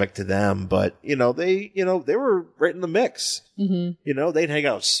 endemic to them, but, you know, they were right in the mix. Mm-hmm. You know, they'd hang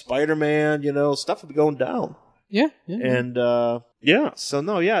out with Spider-Man, you know, stuff would be going down. Yeah. And, that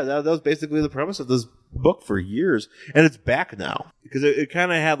was basically the premise of this book for years, and it's back now because it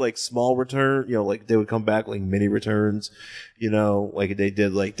kind of had like small return, you know, like they would come back like mini returns, you know, like they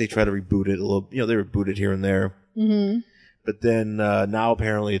did, like they try to reboot it a little, you know, they rebooted here and there, but then now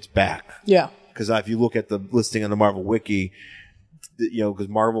apparently it's back. Yeah, because if you look at the listing on the Marvel Wiki, you know, because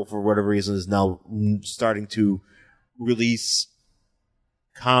Marvel for whatever reason is now starting to release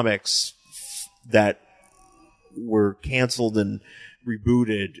comics that were canceled and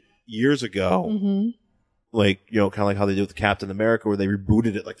rebooted years ago. Like, you know, kind of like how they did with Captain America, where they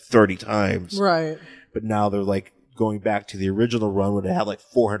rebooted it like 30 times. Right. But now they're like going back to the original run when they had like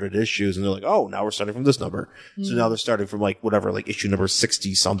 400 issues, and they're like, oh, now we're starting from this number. So now they're starting from like whatever, like issue number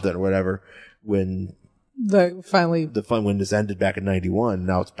 60 something or whatever, when when this ended back in 91.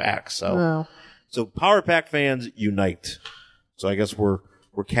 Now it's back. So So Power Pack fans unite. So I guess we're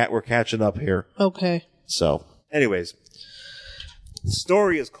catching up here. Okay. So anyways, the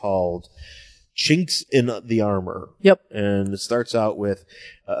story is called Chinks in the Armor. Yep. And it starts out with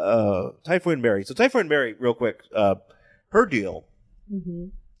Typhoid Mary. So Typhoid Mary, real quick, her deal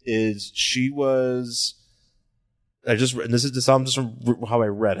is she was... this is from how I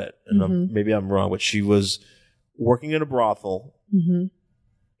read it, and maybe I'm wrong, but she was working in a brothel,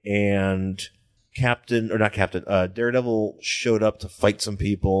 and Daredevil showed up to fight some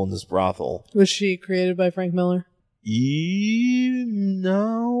people in this brothel. Was she created by Frank Miller?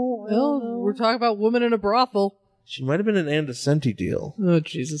 No. Well, we're talking about woman in a brothel. She might have been an Andesenti deal. Oh,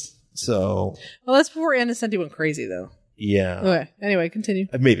 Jesus. So. Well, that's before Andesenti went crazy, though. Yeah. Okay. Anyway, continue.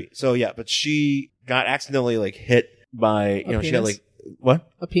 Maybe. So, yeah, but she got accidentally, like, hit by, you know, she had, like, what?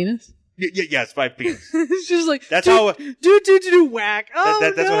 A penis? Yes, by penis. She was like, that's how. Do whack. Oh,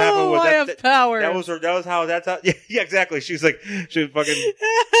 that's what happened with I have power. That's how. Yeah, exactly. She was fucking.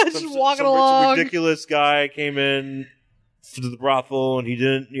 Just walking along. Some ridiculous guy came in to the brothel, and he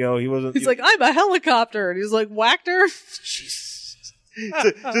didn't. You know, he wasn't. He's like, I'm a helicopter, and he's like, whacked her.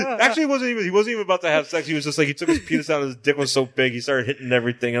 Actually, he wasn't even about to have sex. He was just like, he took his penis out, and his dick was so big, he started hitting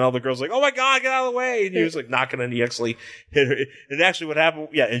everything, and all the girls were like, oh my god, get out of the way! And he was like knocking, and he actually hit her. And actually, what happened?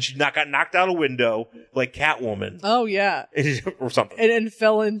 Yeah, and she got knocked out a window like Catwoman. Oh yeah, or something, and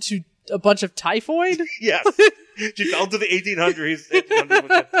fell into a bunch of typhoid. Yes. She fell to the 1800s with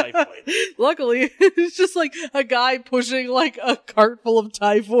that typhoid. Luckily, it's just like a guy pushing like a cart full of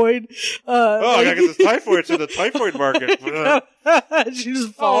typhoid. I gotta get this typhoid to the typhoid market. She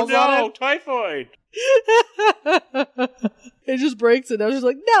just falls on it. Typhoid. It just breaks it. Now she's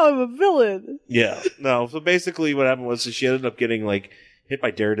like, now I'm a villain. Yeah. No, so basically what happened was she ended up getting like hit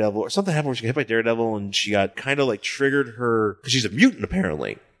by Daredevil, or something happened where she got hit by Daredevil, and she got kind of like triggered her, because she's a mutant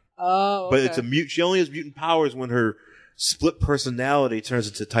apparently. Oh, okay. But it's a she only has mutant powers when her split personality turns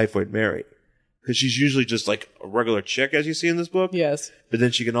into Typhoid Mary. Because she's usually just like a regular chick, as you see in this book. Yes. But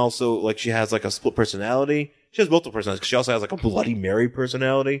then she can also, like, she has like a split personality. She has multiple personalities, because she also has like a Bloody Mary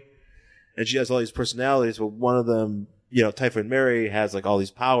personality. And she has all these personalities, but one of them, you know, Typhoid Mary has like all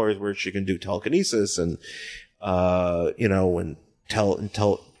these powers where she can do telekinesis and, you know, and tell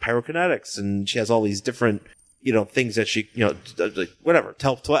pyrokinetics, and she has all these different, you know, things that she, you know, like whatever.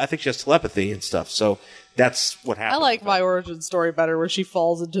 I think she has telepathy and stuff. So that's what happened. I like my origin story better, where she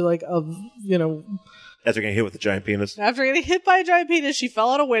falls into like a, you know, after getting hit with a giant penis. After getting hit by a giant penis, she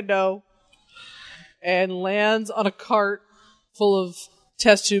fell out a window and lands on a cart full of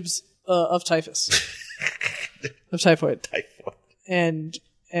test tubes of typhus, of typhoid. And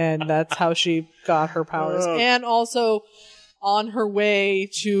that's how she got her powers. And also, on her way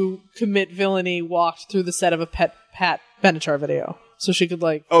to commit villainy, walked through the set of a Pat Benatar video. So she could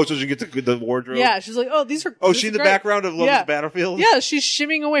like... Oh, so she gets the wardrobe? Yeah, she's like, oh, these are... Oh, she's in the background of Love's Battlefield? Yeah, she's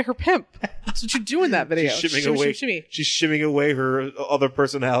shimmying away her pimp. That's what you do in that video. She's shimmying away her other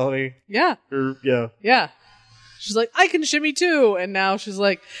personality. Yeah. Yeah. She's like, I can shimmy too. And now she's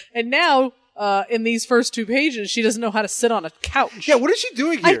like... And now, in these first 2 pages, she doesn't know how to sit on a couch. Yeah, what is she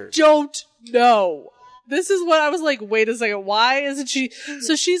doing here? I don't know. This is what I was like, wait a second, why isn't she...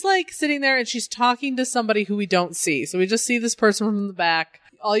 So she's like sitting there and she's talking to somebody who we don't see. So we just see this person from the back.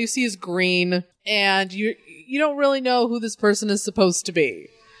 All you see is green, and you don't really know who this person is supposed to be.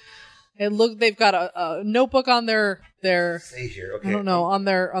 And look, they've got a notebook on their okay. I don't know, on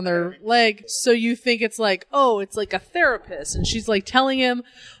their leg. So you think it's like, oh, it's like a therapist, and she's like telling him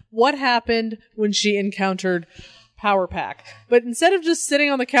what happened when she encountered Power Pack. But instead of just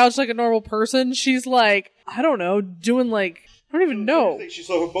sitting on the couch like a normal person, she's like, I don't know, doing like, I don't even know.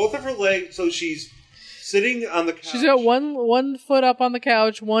 So both of her legs, so she's sitting on the couch. She's got one foot up on the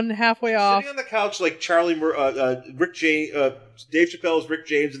couch, one halfway off. Sitting on the couch like Rick James, Dave Chappelle's Rick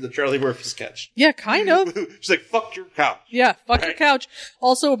James in the Charlie Murphy sketch. Yeah, kind of. She's like, fuck your couch. Yeah, fuck your couch.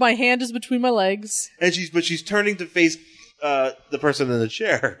 Also, my hand is between my legs. And she's turning to face the person in the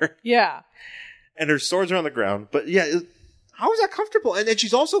chair. Yeah. And her swords are on the ground. But yeah, how is that comfortable? And then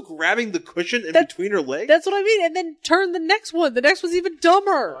she's also grabbing the cushion in between her legs. That's what I mean. And then turn the next one. The next one's even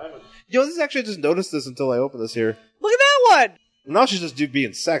dumber. This is actually, I just noticed this until I opened this here. Look at that one. Now she's just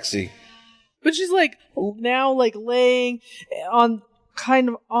being sexy. But she's like now like laying on kind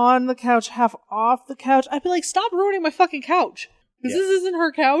of on the couch, half off the couch. I'd be like, stop ruining my fucking couch. Because this isn't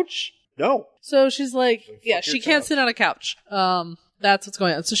her couch. No. So she's like, yeah, she can't sit on a couch. That's what's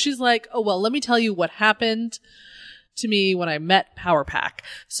going on. So she's like, oh, well, let me tell you what happened to me when I met Power Pack.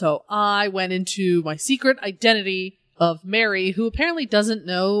 So I went into my secret identity of Mary, who apparently doesn't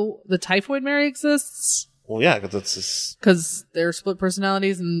know the Typhoid Mary exists. Well, yeah, because they're split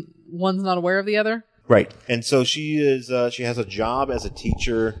personalities and one's not aware of the other. Right. And so she has a job as a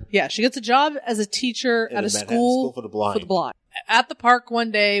teacher. Yeah, she gets a job as a teacher at a school for the blind. At the park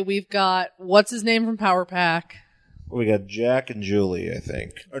one day, we've got, what's his name from Power Pack? We got Jack and Julie, I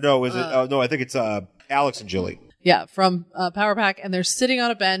think. Or no, is it? No, I think it's Alex and Julie. Yeah, from Power Pack, and they're sitting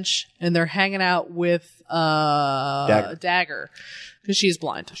on a bench and they're hanging out with Dagger because she's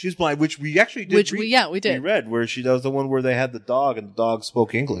blind. She's blind, which we actually did. We did. We read where she does the one where they had the dog and the dog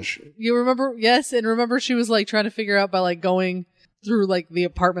spoke English. You remember? Yes, and remember she was like trying to figure out by like going through like the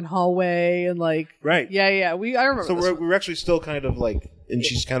apartment hallway and like right. Yeah. I remember. So we're actually still kind of like, and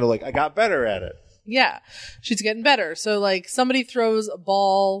she's kind of like, I got better at it. Yeah, she's getting better. So like somebody throws a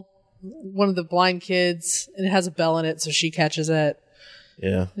ball, one of the blind kids, and it has a bell in it, so she catches it.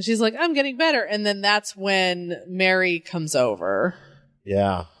 Yeah. And she's like, I'm getting better. And then that's when Mary comes over.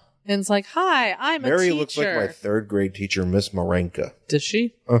 Yeah. And it's like, hi, I'm Mary a teacher. Mary looks like my third grade teacher, Miss Marenka. Does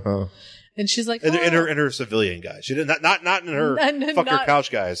she? Uh-huh. And she's like, in her civilian guys. She did not in her fuck your couch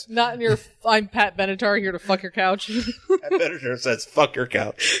guys. Not in your I'm Pat Benatar here to fuck your couch. Pat Benatar says fuck your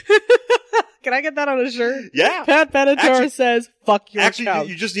couch. Can I get that on a shirt? Yeah. Pat Benatar says fuck your couch. Actually,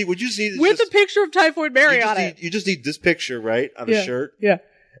 you just need with a picture of Typhoid Mary on it. You just need this picture, right? On a shirt. Yeah.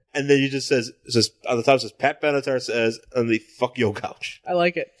 And then you just says on the top it says Pat Benatar says on the fuck your couch. I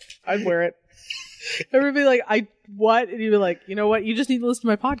like it. I'd wear it. Everybody like, what? And you'd be like, you know what? You just need to listen to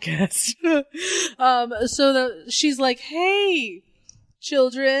my podcast. She's like, hey,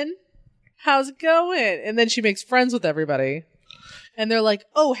 children, how's it going? And then she makes friends with everybody. And they're like,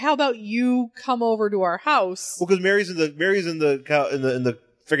 "Oh, how about you come over to our house?" Well, because Mary's in the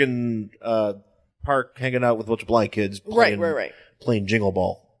friggin' park hanging out with a bunch of blind kids. Playing Jingle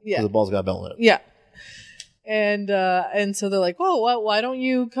Ball. Yeah, because the ball's got a bell in it. Yeah, and so they're like, "Whoa, why don't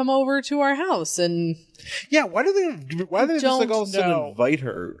you come over to our house?" And yeah, why do they just like all of a sudden invite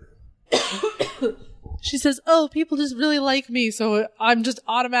her? She says, "Oh, people just really like me, so I'm just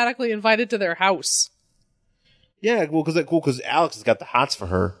automatically invited to their house." Yeah, because Alex has got the hots for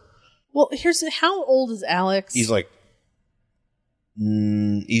her. Well, how old is Alex? He's like,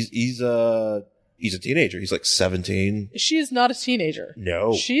 he's a teenager. He's like 17. She is not a teenager.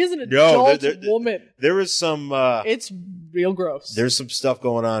 No, she is an adult woman. There is some. It's real gross. There's some stuff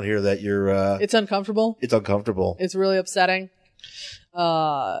going on here that you're. It's uncomfortable. It's uncomfortable. It's really upsetting.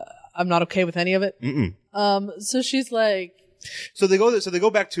 I'm not okay with any of it. So she's like. So they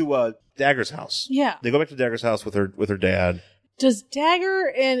go back to Dagger's house. Yeah. They go back to Dagger's house with her dad. Does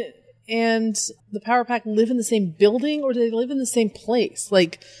Dagger and the Power Pack live in the same building, or do they live in the same place?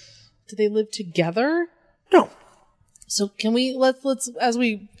 Like, do they live together? No. So can we let's as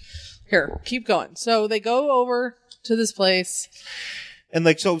we here, keep going. So they go over to this place. And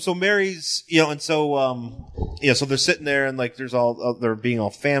like so Mary's, and so so they're sitting there and like there's all they're being all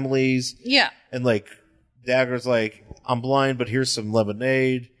families. Yeah. And like Dagger's like, I'm blind, but here's some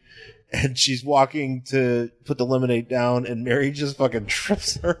lemonade. And she's walking to put the lemonade down, and Mary just fucking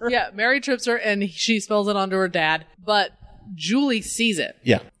trips her. Yeah, Mary trips her, and she spills it onto her dad. But Julie sees it.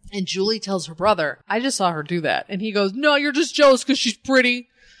 Yeah. And Julie tells her brother, I just saw her do that. And he goes, no, you're just jealous because she's pretty.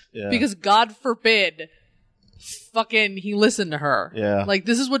 Yeah. Because God forbid fucking he listened to her. Yeah. Like,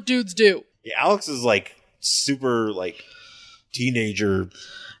 this is what dudes do. Yeah, Alex is like super like teenager.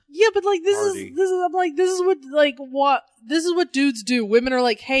 Yeah, but like this is what dudes do. Women are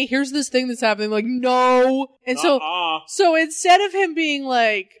like, hey, here's this thing that's happening. Like, no. And so instead of him being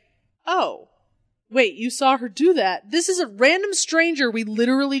like, oh, wait, you saw her do that? This is a random stranger we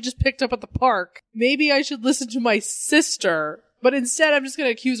literally just picked up at the park. Maybe I should listen to my sister, but instead I'm just going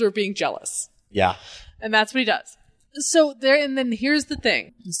to accuse her of being jealous. Yeah. And that's what he does. So there, and then here's the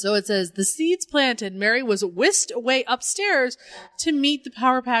thing. So it says, the seeds planted, Mary was whisked away upstairs to meet the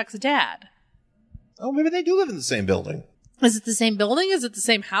Power Pack's dad. Oh, maybe they do live in the same building. Is it the same building? Is it the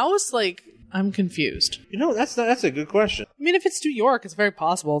same house? Like, I'm confused. You know, that's a good question. I mean, if it's New York, it's very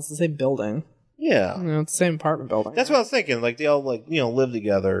possible it's the same building. Yeah. You know, it's the same apartment building. That's what I was thinking. Like, they all, like, you know, live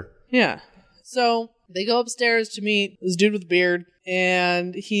together. Yeah. So they go upstairs to meet this dude with a beard,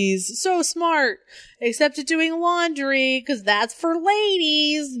 and he's so smart, except at doing laundry, because that's for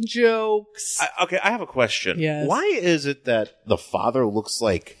ladies. Jokes. Okay, I have a question. Yes. Why is it that the father looks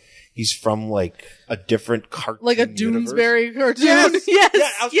like he's from, like, a different cartoon Like a universe? Doonesbury cartoon? Yes! Yes! Yeah,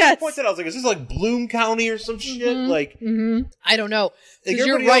 I was trying Yes! to point that out. I was like, is this like Bloom County or some shit? Like, I don't know. like 'Cause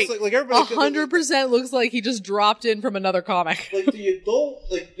you're everybody right. else, like everybody 100% looks like he just dropped in from another comic. like the adult,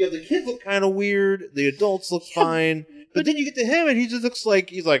 like, yeah, the kids look kind of weird. The adults look fine. But then you get to him and he just looks like,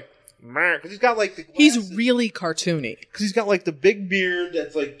 he's like, because he's got like the He's glasses. really cartoony. Because he's got like the big beard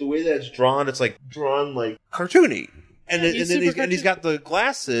that's like the way that it's drawn, it's like drawn like cartoony. And then, he's and then super he's got the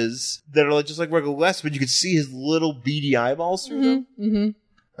glasses that are like just like regular glasses, but you can see his little beady eyeballs through them. Mm-hmm.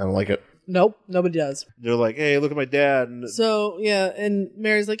 I don't like it. Nope, nobody does. They're like, hey, look at my dad. And So, yeah, and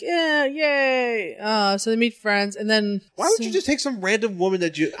Mary's like, yeah, yay. So they meet friends, and then... why would you just take some random woman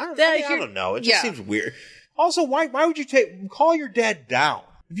that you... I don't know. It just Yeah. seems weird. Also, why would you call your dad down?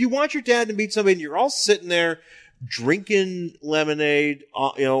 If you want your dad to meet somebody and you're all sitting there drinking lemonade,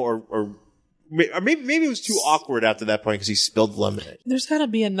 or maybe it was too awkward after that point because he spilled lemonade. There's gotta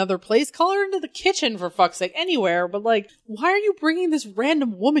be another place. Call her into the kitchen, for fuck's sake. Anywhere, but like, why are you bringing this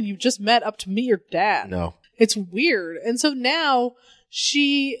random woman you just met up to meet your dad? No. It's weird. And so now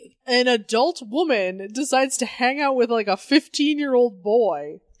an adult woman, decides to hang out with like a 15-year-old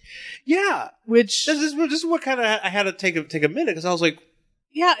boy. Yeah. Which, This is what kind of I had to take a minute because I was like,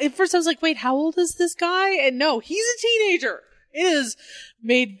 yeah, at first I was like, wait, how old is this guy? And no, he's a teenager. It is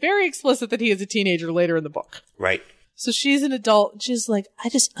made very explicit that he is a teenager later in the book. right. So she's an adult, and she's like, I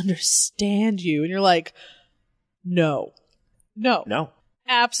just understand you. And you're like, no,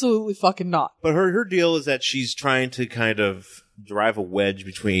 absolutely fucking not. But her deal is that she's trying to kind of drive a wedge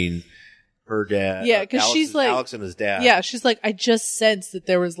between her dad. Yeah, 'cause she's like- Alex and his dad. Yeah, she's like, I just sensed that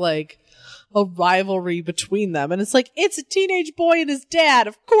there was like a rivalry between them. And it's like, it's a teenage boy and his dad.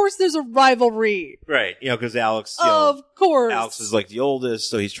 Of course there's a rivalry. Right. Because Alex, Of course. Alex is like the oldest,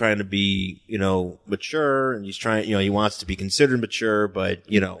 so he's trying to be, mature, and he's trying, he wants to be considered mature, but,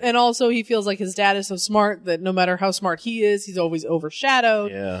 And also he feels like his dad is so smart that no matter how smart he is, he's always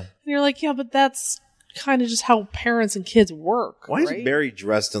overshadowed. yeah. And you're like, yeah, but that's kind of just how parents and kids work. Why right? is Mary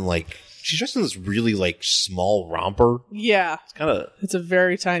dressed in she's dressed in this really small romper? Yeah. It's kind of, It's a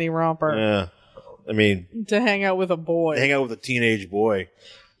very tiny romper yeah. I mean, to hang out with a boy. hang out with a teenage boy.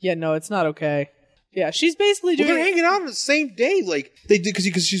 Yeah, no, it's not okay. Yeah, she's basically Well, doing they're hanging out on the same day, they did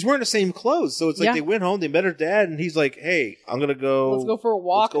because she's wearing the same clothes. So it's like Yeah. they went home, they met her dad, and he's like, "Hey, I'm gonna go. Let's go for a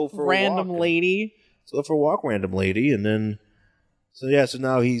walk, Let's go for a random walk." lady. Let's go for a walk, random lady, and then so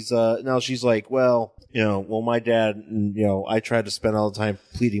now she's like, well, my dad, I tried to spend all the time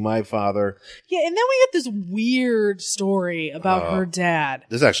pleading my father. Yeah, and then we get this weird story about her dad.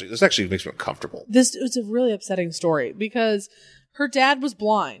 This actually makes me uncomfortable. It's a really upsetting story because her dad was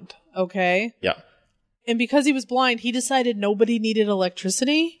blind. Okay, Yeah. and because he was blind, he decided nobody needed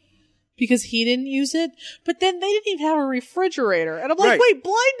electricity because he didn't use it. But then they didn't even have a refrigerator, and I'm like, Right. wait,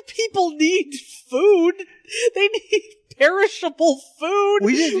 blind people need food. They need perishable food. Well,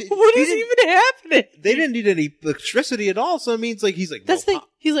 he didn't- What he is didn't- even happening? They didn't need any electricity at all, so it means he's like, That's no, the thing.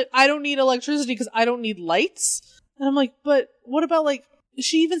 He's like, I don't need electricity because I don't need lights. And I'm like, but what about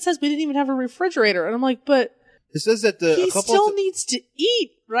she even says we didn't even have a refrigerator. And I'm like, but It says that he still needs to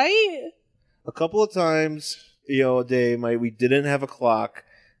eat, right? a couple of times, a day, we didn't have a clock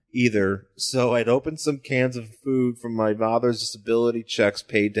either, so I'd open some cans of food from my father's disability checks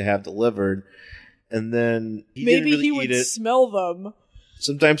paid to have delivered, and then he didn't Maybe really he would eat it. smell them.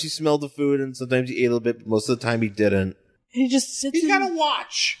 Sometimes he smelled the food, and sometimes he ate a little bit, but most of the time he didn't. And he just sits He's in- got a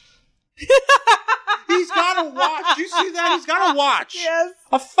watch! He's got a watch! You see that? He's got a watch! Yes.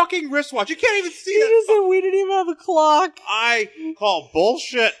 A fucking wristwatch. You can't even see He that. just said we didn't even have a clock. I call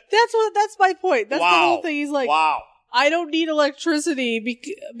bullshit. That's my point. That's the Wow. whole thing. He's like, Wow. I don't need electricity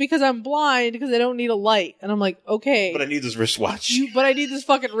because I'm blind because I don't need a light. And I'm like, okay. But I need this wristwatch. But I need this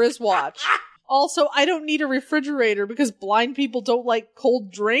fucking wristwatch. Also, I don't need a refrigerator because blind people don't like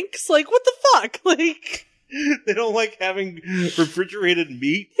cold drinks. Like, what the fuck? Like, They don't like having refrigerated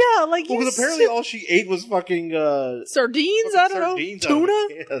meat. Yeah, like Well, because apparently all she ate was fucking sardines. I don't sardines know, out of tuna.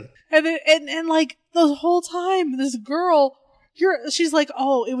 a can. And then and like the whole time, this girl, she's like,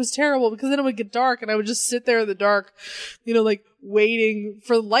 oh, it was terrible because then it would get dark, and I would just sit there in the dark, like waiting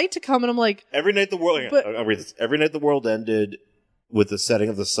for the light to come, and I'm like, Every night the world. But- I'll read this. Every night the world ended with the setting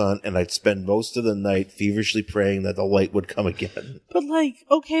of the sun, and I'd spend most of the night feverishly praying that the light would come again. but like,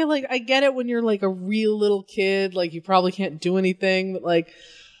 okay, like I get it when you're like a real little kid, like you probably can't do anything, but like,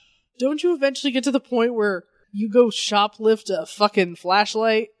 don't you eventually get to the point where you go shoplift a fucking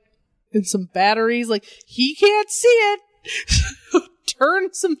flashlight and some batteries? Like he can't see it.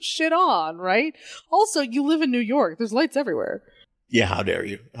 Turn some shit on, right? Also, you live in New York. There's lights everywhere. Yeah, how dare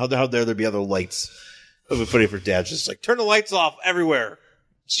you? How dare there be other lights? It would be funny for Dad just like turn the lights off everywhere.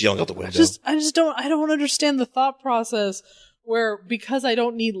 Just yelling out the window. I don't understand the thought process where because I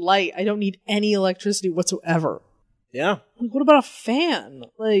don't need light, I don't need any electricity whatsoever. Yeah, Like, what about a fan?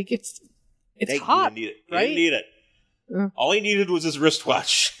 Like, it's Hey, hot, you didn't need it. You right? didn't need it. All he needed was his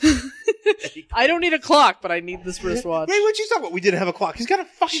wristwatch. I don't need a clock, but I need this wristwatch. Wait, what you talking about? We didn't have a clock. He's got a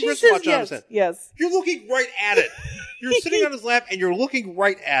fucking She wristwatch says on his head. yes. You're looking right at it. You're sitting on his lap and you're looking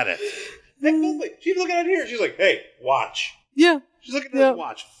right at it. She's looking at it here. She's like, hey, watch. Yeah. She's looking at Yep. his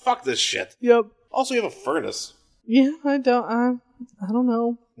watch. Fuck this shit. Yep. Also, you have a furnace. Yeah, I don't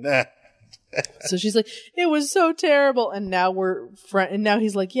know. Nah. So she's like, it was so terrible, and now we're and now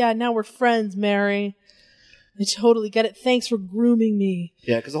he's like, yeah, now we're friends, Mary. I totally get it. Thanks for grooming me.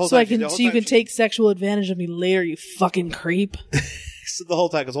 Yeah, because the whole So time you can take sexual advantage of me later, you fucking creep. So the whole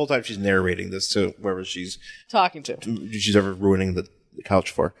time she's narrating this to whoever she's ever ruining the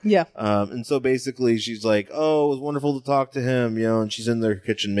couch for. Yeah. And so basically she's like, oh, it was wonderful to talk to him, and she's in their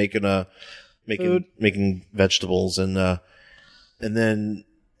kitchen making vegetables, and then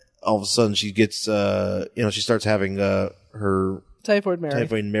all of a sudden she gets she starts having her Typhoid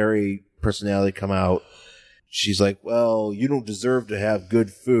Mary personality come out. She's like, well, you don't deserve to have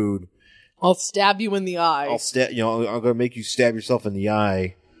good food. I'll stab you in the eye. I'm gonna make you stab yourself in the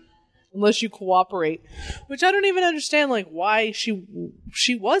eye. Unless you cooperate. Which I don't even understand, like, why she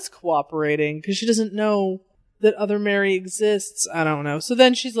was cooperating, because she doesn't know that other Mary exists. I don't know. So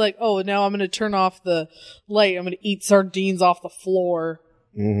then she's like, oh, now I'm going to turn off the light. I'm going to eat sardines off the floor.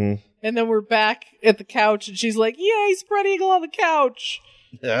 Mm-hmm. And then we're back at the couch, and she's like, yay, spread eagle on the couch.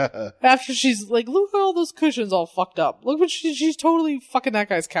 After she's like, look at all those cushions all fucked up. Look what she's totally fucking that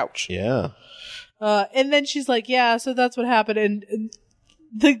guy's couch. Yeah. And then she's like, yeah, so that's what happened. And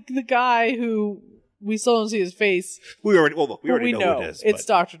the guy who we still don't see his face. We already know who it is. It's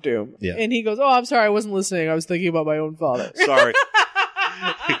Dr. Doom. Yeah. And he goes, oh, I'm sorry, I wasn't listening. I was thinking about my own father. Sorry.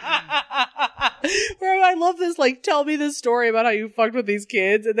 Where I love this, like, tell me this story about how you fucked with these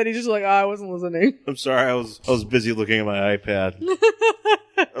kids, and then he's just like, oh, I wasn't listening. I'm sorry. I was busy looking at my iPad.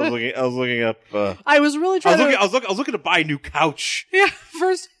 I was looking up. I was really trying I was looking to buy a new couch. Yeah,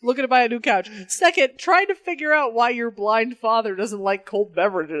 first, looking to buy a new couch. Second, trying to figure out why your blind father doesn't like cold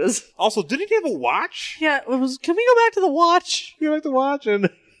beverages. Also, didn't he have a watch? Yeah, can we go back to the watch? You like the watch and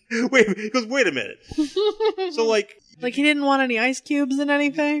wait a minute. So like he didn't want any ice cubes and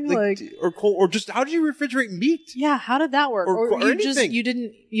anything, or cold, or just how did you refrigerate meat? Yeah, how did that work? Or anything. You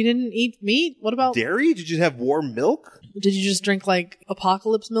didn't eat meat? What about dairy? Did you have warm milk? Did you just drink like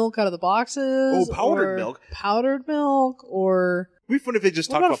apocalypse milk out of the boxes? Oh, powdered milk. Powdered milk, or It'd be funny if they just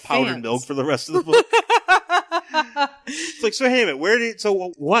What talked about about powdered fans? milk for the rest of the book. It's like, so hey, man,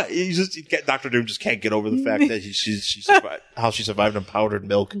 what? Dr. Doom just can't get over the fact that she survived, how she survived on powdered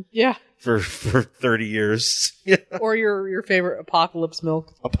milk yeah, for 30 years. or your favorite apocalypse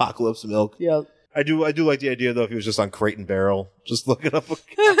milk. Apocalypse milk. Yeah. I do like the idea though if he was just on Crate and Barrel, just looking up.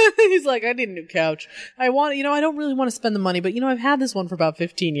 He's like, I need a new couch. I don't really want to spend the money, but I've had this one for about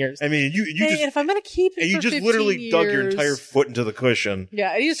 15 years. I mean, you Hey, just and if I'm going to keep it and you for just 15 literally dug your years- entire foot into the cushion.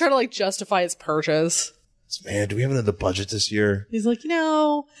 Yeah, and he's trying to like justify his purchase. Man, do we have another budget this year? He's like,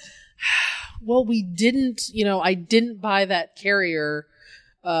 well, we didn't, I didn't buy that carrier,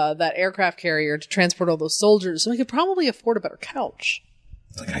 that aircraft carrier to transport all those soldiers, so I could probably afford a better couch.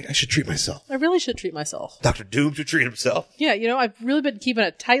 Like, I should treat myself. I really should treat myself. Dr. Doom should treat himself. Yeah, I've really been keeping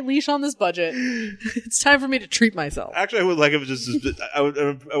a tight leash on this budget. It's time for me to treat myself. Actually, I would like if it was just. I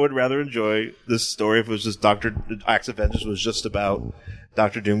would rather enjoy this story if it was just Acts of Vengeance was just about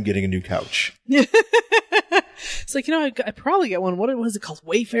Dr. Doom getting a new couch. It's like, I probably get one. What was it called?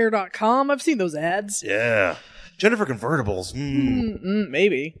 Wayfair.com? I've seen those ads. Yeah, Jennifer convertibles.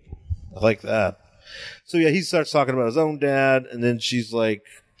 Maybe. I like that. So yeah, he starts talking about his own dad, and then he's like,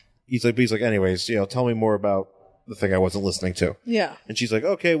 anyways, tell me more about the thing I wasn't listening to. Yeah. And she's like,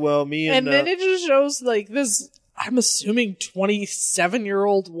 okay, well, me and then it just shows like this, I'm assuming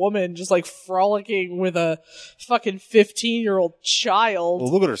 27-year-old woman just like frolicking with a fucking 15-year-old child.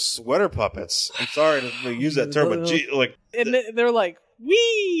 well, look at her sweater puppets. I'm sorry to use that term, but gee, like, And they're like,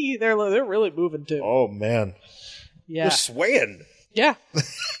 wee! They're really moving too. oh man, Yeah. they're swaying. Yeah.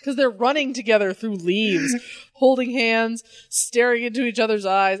 Because they're running together through leaves, holding hands, staring into each other's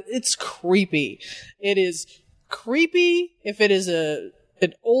eyes. It's creepy. It is creepy if it is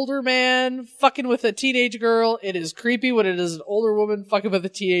an older man fucking with a teenage girl. It is creepy when it is an older woman fucking with a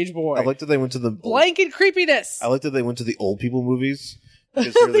teenage boy. I like that they went to the Blanket creepiness. I like that they went to the old people movies. They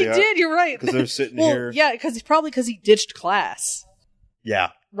did, you're right. Because they're sitting well, here. yeah, because he ditched class. Yeah.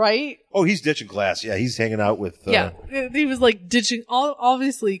 Right? Oh, he's ditching class. Yeah, he's hanging out with. Yeah. He was like ditching,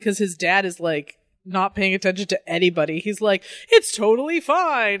 obviously, because his dad is like not paying attention to anybody. He's like, it's totally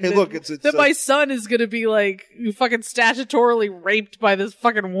fine. Hey, look, it's that my son is gonna be like fucking statutorily raped by this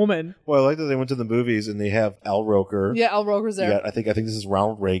fucking woman. Well, I like that they went to the movies and they have Al Roker. Yeah, Al Roker's there. You got, I think this is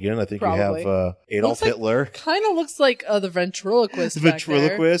Ronald Reagan. I think Probably. you have Adolf Hitler. Kind of looks like the ventriloquist. The back there.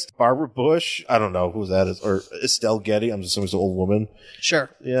 ventriloquist, Barbara Bush. I don't know who that is, or Estelle Getty. I'm assuming it's an old woman. Sure.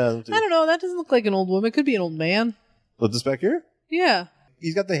 Yeah. I don't know. That doesn't look like an old woman. It could be an old man. Look this back here. Yeah.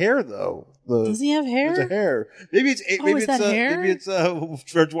 He's got the hair though. Does he have hair? There's a hair. Maybe it's is that hair? maybe it's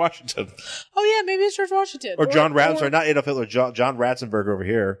George Washington Oh yeah, maybe it's George Washington or John Sorry, not Adolf Hitler. John Ratzenberger over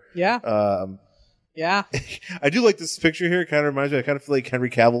here. Yeah. Yeah. I do like this picture here. It kind of reminds me. I kind of feel like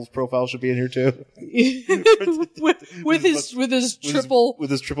Henry Cavill's profile should be in here too. with his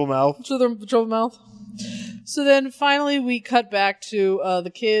triple mouth. triple mouth. So then finally we cut back to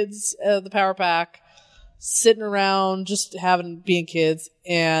the kids, the Power Pack, sitting around just being kids,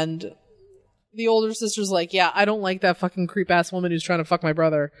 and the older sister's like, yeah, I don't like that fucking creep ass woman who's trying to fuck my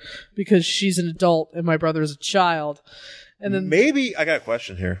brother because she's an adult and my brother's a child. And then Maybe I got a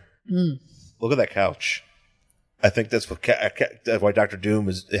question here. Look at that couch. I think that's why Dr. Doom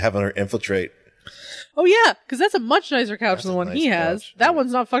is having her infiltrate. oh yeah, because that's a much nicer couch than the one nice he has. couch. That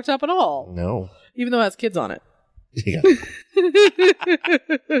one's not fucked up at all, No. even though it has kids on it. Yeah.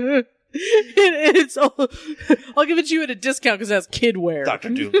 It's I'll give it to you at a discount because it has kid wear. Dr.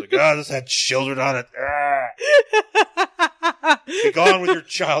 Doom's like, this had children on it. Be gone with your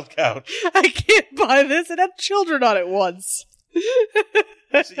child couch. I can't buy this. It had children on it once.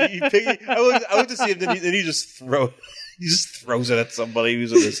 I went to see him, then he just throws it at somebody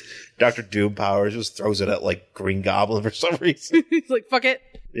who's in his Dr. Doom powers. Just throws it at like Green Goblin for some reason. He's like, fuck it.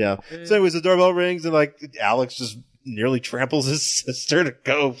 Yeah. So anyways, the doorbell rings and like Alex just nearly tramples his sister to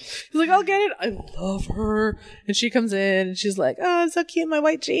go. He's like, I'll get it. I love her. And she comes in and she's like, oh, I'm so cute in my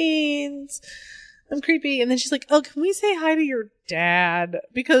white jeans. I'm creepy. And then she's like, oh, can we say hi to your dad?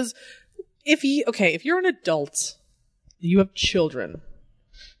 Because if you're an adult, you have children,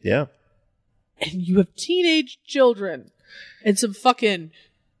 Yeah. and you have teenage children, and some fucking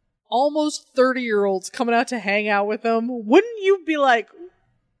almost 30-year-olds coming out to hang out with them, wouldn't you be like,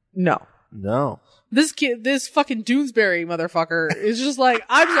 no. No. This kid, this fucking Doonesbury motherfucker is just like,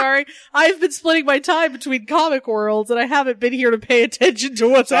 I'm sorry, I've been splitting my time between comic worlds and I haven't been here to pay attention to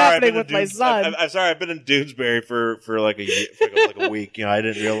what's happening with my son. I'm sorry, I've been in Doonesbury for like a year, for like a week. You know, I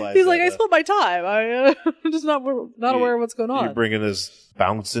didn't realize. He's like, I split my time. I'm just not aware of what's going on. You're bringing this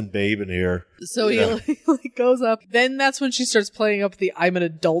bouncing babe in here. So he like goes up. Then that's when she starts playing up the I'm an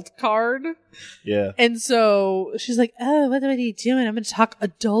adult card. Yeah. And so she's like, oh, what are you doing? I'm going to talk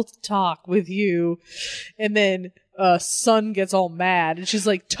adult talk with you. And then son gets all mad and she's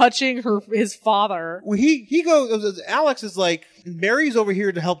like touching his father. Well, he goes, Alex is like, Mary's over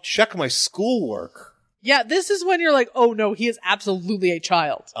here to help check my schoolwork. Yeah, this is when you're like, oh no, he is absolutely a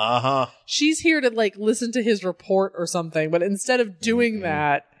child. Uh-huh. She's here to like listen to his report or something. But instead of doing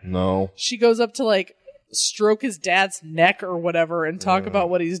that, No. she goes up to like stroke his dad's neck or whatever and talk about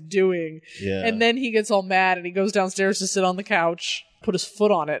what he's doing. Yeah. And then he gets all mad and he goes downstairs to sit on the couch, put his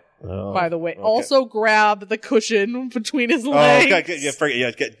foot on it, Oh, by the way. okay. Also grab the cushion between his Oh, legs. okay, yeah, forget,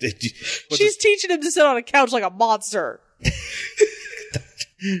 yeah. She's teaching him to sit on a couch like a monster.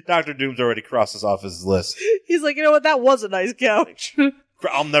 Dr. Doom's already crossed this off his list. He's like, you know what? That was a nice couch.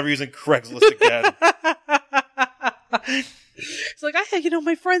 I'm never using Craigslist again. It's like,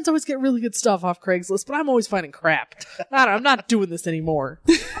 my friends always get really good stuff off Craigslist, but I'm always finding crap. I'm not doing this anymore.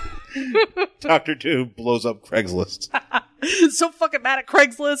 Dr. Doom blows up Craigslist. So fucking mad at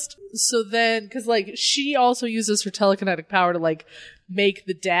Craigslist. So then, because like she also uses her telekinetic power to like make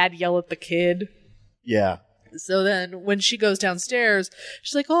the dad yell at the kid. Yeah. So then when she goes downstairs,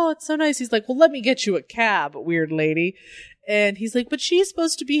 she's like, oh, it's so nice. He's like, well, let me get you a cab, weird lady. And he's like, but she's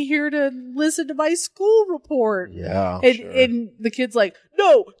supposed to be here to listen to my school report. Yeah. And the kid's like,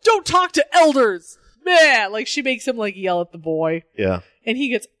 no, don't talk to elders. Man, like she makes him like yell at the boy. Yeah. And he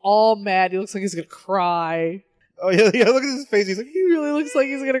gets all mad. He looks like he's going to cry. Oh, yeah, look at his face. He's like, He really looks like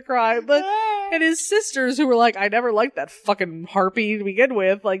he's going to cry. But, and his sisters who were like, I never liked that fucking harpy to begin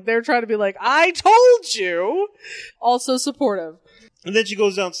with. Like, they're trying to be like, I told you. Also supportive. and then she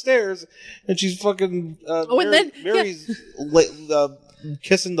goes downstairs and she's fucking, Mary's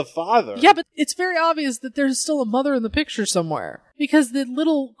kissing the father. Yeah, but it's very obvious that there's still a mother in the picture somewhere. Because the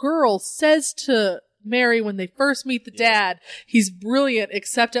little girl says to Mary when they first meet the dad, he's brilliant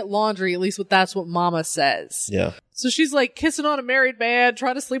except at laundry, at least that's what Mama says. Yeah. So she's like kissing on a married man,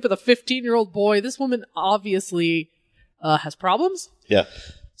 trying to sleep with a 15-year-old boy. This woman obviously has problems. Yeah.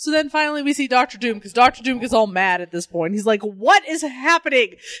 So then finally we see Dr. Doom, because Dr. Doom gets all mad at this point. He's like, what is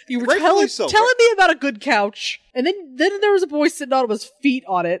happening? You were Rightfully telling me about a good couch. And then there was a boy sitting on it with his feet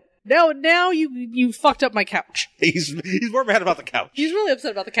on it. Now you fucked up my couch. He's more mad about the couch. He's really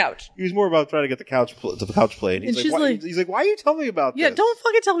upset about the couch. He was more about trying to get the couch played. And she's like, why are you telling me about yeah, this? don't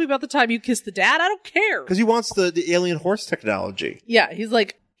fucking tell me about the time you kissed the dad. I don't care. Because he wants the alien horse technology. Yeah, he's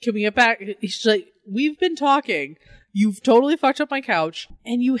like, can we get back? He's like, we've been talking. You've totally fucked up my couch,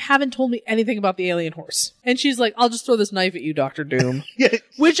 and you haven't told me anything about the alien horse. And she's like, I'll just throw this knife at you, Dr. Doom. Yeah.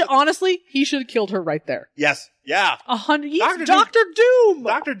 Which, honestly, he should have killed her right there. Yes. Yeah. 100. He's Dr. Dr. Doom.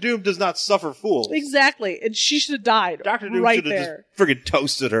 Dr. Doom does not suffer fools. Exactly. And she should have died. Dr. Doom right should have there. just friggin'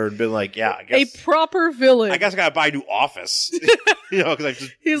 toasted her and been like, yeah, I A guess. proper villain. I guess I gotta buy a new office. Because I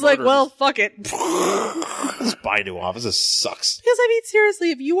just. He's like, well, fuck it. Just buy a new office. This sucks. Because, I mean,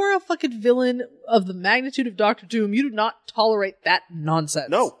 seriously, if you are a fucking villain of the magnitude of Dr. Doom, you do not tolerate that nonsense.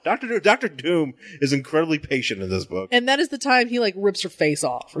 No, Dr. Doom is incredibly patient in this book. And that is the time he, like, rips her face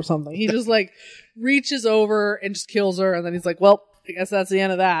off or something. He just, like, reaches over and just kills her, and then he's like, well, I guess that's the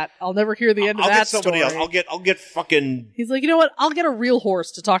end of that. I'll never hear the end of that I'll get somebody story. else. I'll get fucking. He's like, you know what? I'll get a real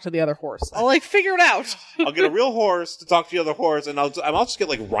horse to talk to the other horse. I'll, like, figure it out. I'll get a real horse to talk to the other horse, and I'll just get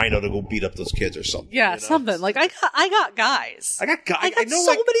like Rhino to go beat up those kids or something. Yeah, you know? something. Like, I got guys. I got guys. I got know so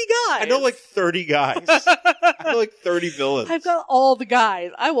like, many guys. I know like 30 guys. I know like 30 villains. I've got all the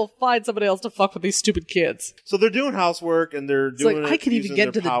guys. I will find somebody else to fuck with these stupid kids. So they're doing housework and they're It's doing. like, I could even get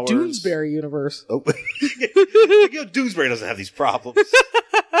into the Doonesbury universe. Oh. Doonesbury doesn't have these problems.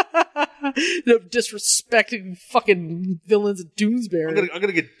 No, disrespecting fucking villains at Doonesbury. I'm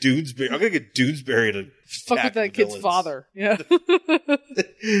gonna get Doonesbury. I'm gonna get Doonesbury to Fuck with that kid's villains. father. Yeah.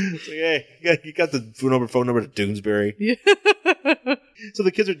 It's like, hey, you got the phone number to Doonesbury. Yeah. So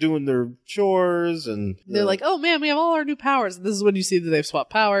the kids are doing their chores and They're like, oh man, we have all our new powers. And this is when you see that they've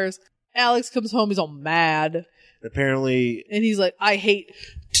swapped powers. Alex comes home, he's all mad. apparently, And he's like, I hate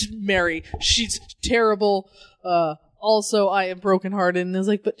Mary. She's terrible. Also, I am brokenhearted. And I was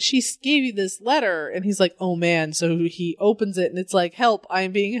like, but she gave you this letter. And he's like, oh man. So he opens it and it's like, help, I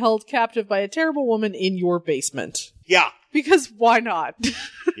am being held captive by a terrible woman in your basement. yeah, Because why not?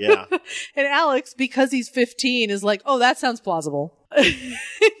 yeah. And Alex, because he's 15, is like, oh, that sounds plausible.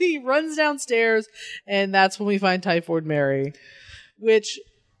 He runs downstairs, and that's when we find Typhoid Mary. Which,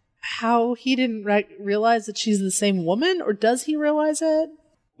 how he didn't realize that she's the same woman? Or does he realize it?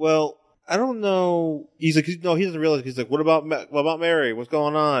 Well, I don't know. He's like, no, he doesn't realize. He's like, what about Mary? What's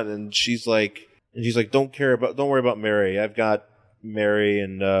going on? And she's like, don't worry about Mary. I've got Mary,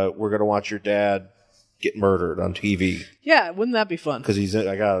 and we're gonna watch your dad get murdered on TV. Yeah, wouldn't that be fun? Because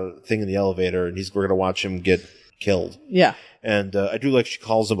I got a thing in the elevator, and we're gonna watch him get killed. Yeah. And I do like she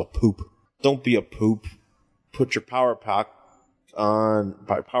calls him a poop. Don't be a poop. Put your power pack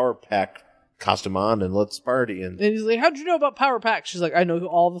costume on and let's party. And he's like, how'd you know about Power Pack? She's like, I know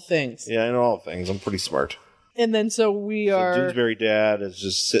all the things. yeah, I know all things. I'm pretty smart. And then so we are... So Doonesbury dad is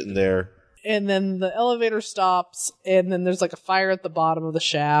just sitting there. And then the elevator stops, and then there's like a fire at the bottom of the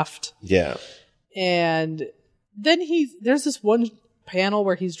shaft. Yeah. And then there's this one panel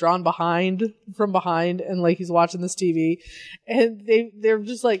where he's drawn from behind, and like he's watching this TV, and they're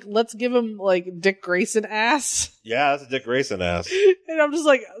just like, let's give him like Dick Grayson ass. Yeah, that's a Dick Grayson ass. And I'm just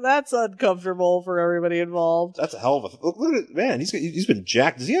like, that's uncomfortable for everybody involved. That's a hell of a... Look at it. Man, he's been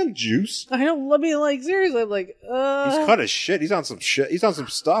jacked. Is he on juice? I don't, let me like, seriously, I'm like, He's cut his shit. He's on some shit. He's on some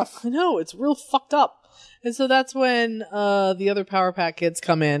stuff. I know, it's real fucked up. And so that's when the other Power Pack kids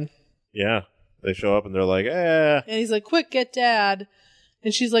come in. Yeah. They show up and they're like, eh. And he's like, quick, get dad.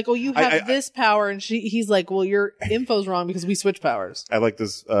 And she's like, oh, you have this power. And he's like, well, your info's wrong because we switch powers. I like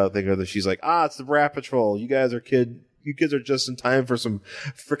this thing where she's like, it's the Rat Patrol. You kids are just in time for some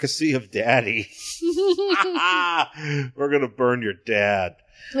fricassee of daddy. We're going to burn your dad.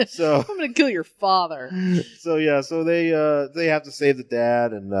 So I'm gonna kill your father. So they have to save the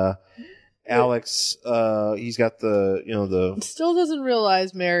dad, and Alex, he's got the Still doesn't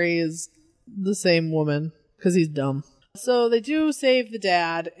realize Mary is the same woman because he's dumb. So they do save the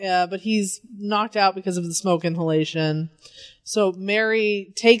dad, but he's knocked out because of the smoke inhalation. So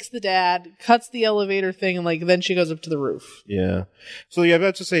Mary takes the dad, cuts the elevator thing, and then she goes up to the roof. Yeah. So yeah, I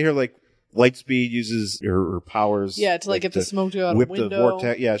have to say here, Lightspeed uses her powers. Yeah, to get the smoke to go out whip a window. the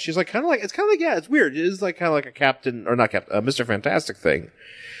vortex. Yeah, she's it's kind of like it's weird. It is kind of like a Captain or not Captain, Mr. Fantastic thing,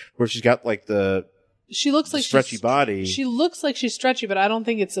 where she's got the. She looks like stretchy body. She looks like she's stretchy, but I don't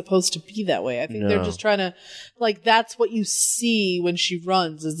think it's supposed to be that way. I think they're just trying to, that's what you see when she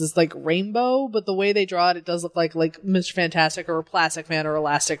runs is this rainbow. But the way they draw it, it does look like Mr. Fantastic or a Plastic Man or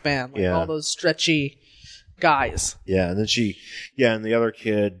Elastic Man, all those stretchy guys. Yeah, and then and the other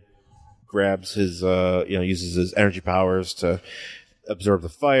kid grabs his, uses his energy powers to absorb the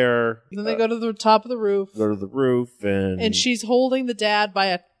fire. And then they go to the top of the roof. And she's holding the dad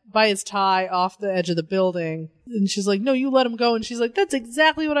by his tie off the edge of the building. And she's like, no, you let him go. And she's like, that's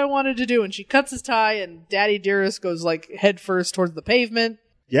exactly what I wanted to do. And she cuts his tie, and Daddy Dearest goes head first towards the pavement.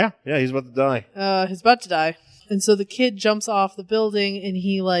 Yeah, he's about to die. He's about to die. And so the kid jumps off the building, and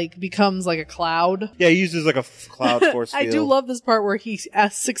he becomes a cloud. Yeah, he uses a cloud force field. I do love this part where he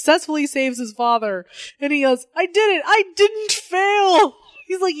successfully saves his father, and he goes, I did it! I didn't fail!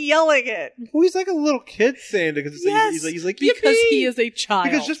 He's yelling it. Well, he's like a little kid saying it because he's like because he is a child.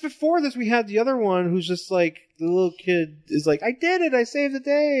 Because just before this, we had the other one who's just the little kid is I did it, I saved the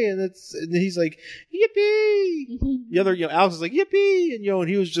day, and he's like yippee. Mm-hmm. The other Alex is like yippee, and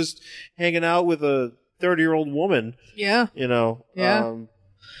he was just hanging out with a 30-year-old woman. Yeah. Yeah.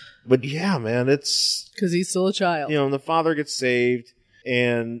 But yeah, man, it's because he's still a child. And the father gets saved,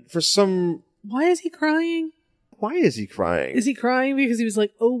 and why is he crying? Why is he crying? Is he crying because he was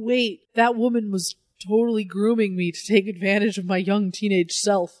like, oh, wait, that woman was totally grooming me to take advantage of my young teenage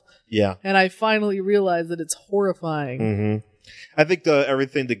self. Yeah. And I finally realized that it's horrifying. Mm-hmm. I think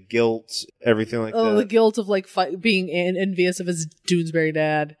the guilt, everything like that. Oh, the guilt of being envious of his Doonesbury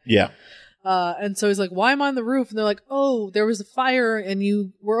dad. Yeah. And so he's like, why am I on the roof? And they're like, oh, there was a fire and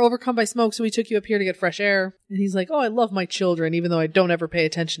you were overcome by smoke, so we took you up here to get fresh air. And he's like, oh, I love my children, even though I don't ever pay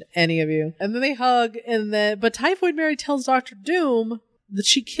attention to any of you. And then they hug, but Typhoid Mary tells Dr. Doom that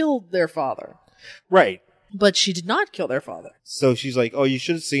she killed their father. Right. But she did not kill their father. So she's like, oh, you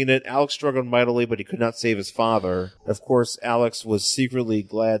should have seen it. Alex struggled mightily, but he could not save his father. Of course, Alex was secretly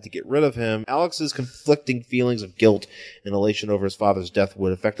glad to get rid of him. Alex's conflicting feelings of guilt and elation over his father's death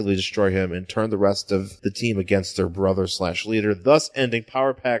would effectively destroy him and turn the rest of the team against their brother/leader, thus ending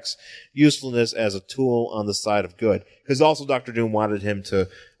Power Pack's usefulness as a tool on the side of good. Because also Dr. Doom wanted her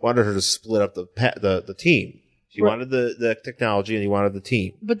to split up the team. She wanted the technology and he wanted the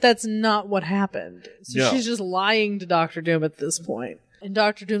team. But that's not what happened. So she's just lying to Dr. Doom at this point. And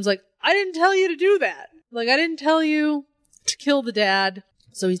Dr. Doom's like, I didn't tell you to do that. I didn't tell you to kill the dad.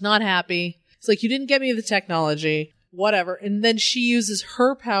 So he's not happy. It's like, you didn't get me the technology. Whatever. And then she uses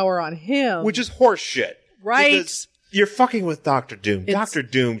her power on him. Which is horse shit. Right. Because you're fucking with Dr. Doom. Dr.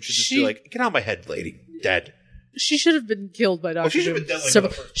 Doom should just be like, get out of my head, lady. Dead. She should have been killed by Dr. Doom. She should have been dead the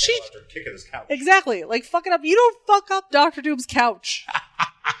first time after kicking his couch. Exactly. Fuck it up. You don't fuck up Dr. Doom's couch.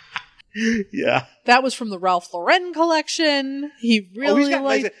 Yeah. That was from the Ralph Lauren collection. He really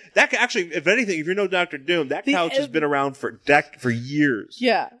that actually, if anything, if you know Dr. Doom, that couch has been around for years.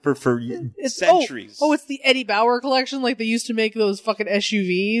 Yeah. For centuries. Oh, it's the Eddie Bauer collection, they used to make those fucking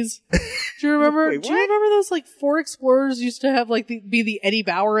SUVs. Do you remember? Wait, do you remember those Ford Explorers used to have be the Eddie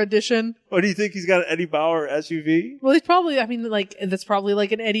Bauer edition? Oh, do you think he's got an Eddie Bauer SUV? Well, he's probably, that's probably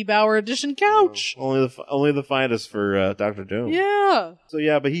an Eddie Bauer edition couch. Only the finest for Dr. Doom. Yeah. So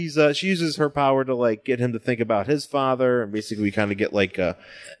yeah, but she uses her power to get him to think about his father, and basically we kind of get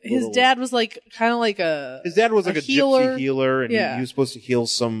his dad was kind of like a his dad was a healer. gypsy healer, and he was supposed to heal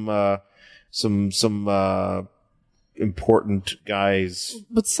some important guys.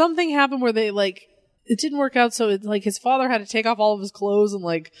 But something happened where they it didn't work out, so his father had to take off all of his clothes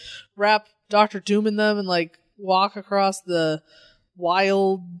and wrap Dr. Doom in them and walk across the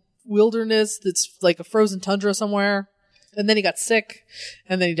wild wilderness that's a frozen tundra somewhere. And then he got sick,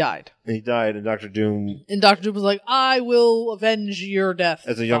 and then he died. And Dr. Doom... And Dr. Doom was like, I will avenge your death,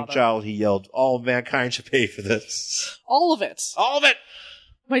 As a young child, he yelled, all of mankind should pay for this. All of it. All of it!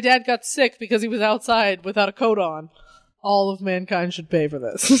 My dad got sick because he was outside without a coat on. All of mankind should pay for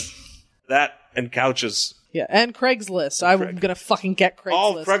this. That and couches. Yeah, and Craigslist. I'm gonna fucking get Craigslist.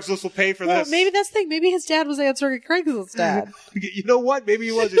 All Craigslist will pay for this. Maybe that's the thing. Maybe his dad was answering a Craigslist ad. You know what? Maybe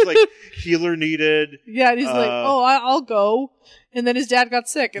he was. He's healer needed. Yeah, and he's like, oh, I'll go. And then his dad got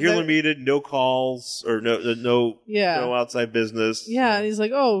sick. And You're then, limited, no calls or no outside business. yeah, and he's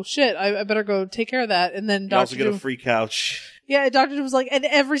like, oh shit, I better go take care of that. And then You also get a free couch. Yeah, Dr. Doom was like, and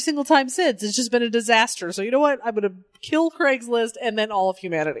every single time since, it's just been a disaster. So you know what? I'm going to kill Craigslist and then all of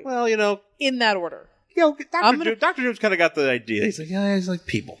humanity. Well, In that order. Dr. Doom's kind of got the idea. He's like, yeah, he's like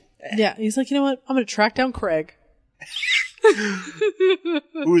people. Yeah, he's like, you know what? I'm going to track down Craig.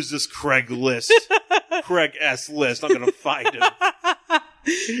 Who is this Craig List? Craig S. List. I'm going to find him. I'm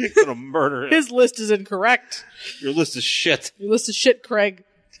going to murder him. His list is incorrect. Your list is shit. Your list is shit, Craig.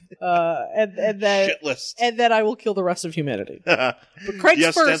 And then Shit list. And then I will kill the rest of humanity. But Craig's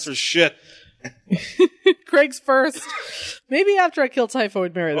yes, first. stands for shit. Craig's first. Maybe after I kill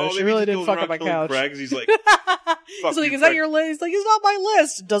Typhoid Mary, though. She really didn't fuck up my couch. Craig's. He's like, He's like, is that your list? He's like, it's not my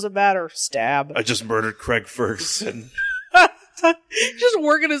list. It doesn't matter. Stab. I just murdered Craig Ferguson. Just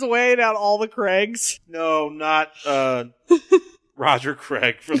working his way down all the Craigs. No, not Roger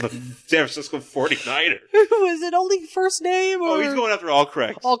Craig from the San Francisco 49ers. Was it only first name? Or? Oh, he's going after all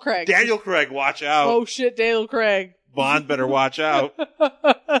Craigs. All Craigs. Daniel Craig, watch out. Oh shit, Daniel Craig. Bond better watch out.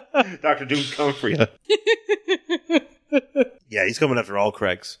 Dr. Doom's coming for you. Yeah, he's coming after all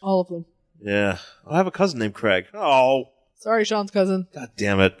Craigs. All of them. Yeah. I have a cousin named Craig. Oh. Sorry, Sean's cousin. God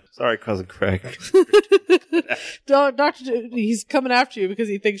damn it. Sorry, cousin Craig. Dr. He's coming after you because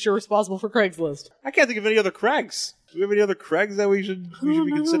he thinks you're responsible for Craigslist. I can't think of any other Craigs. Do we have any other Craigs that we should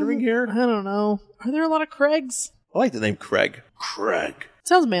be considering here? I don't know. Are there a lot of Craigs? I like the name Craig. Craig.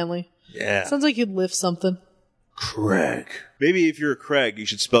 Sounds manly. Yeah. Sounds like you'd lift something. Craig. Maybe if you're a Craig, you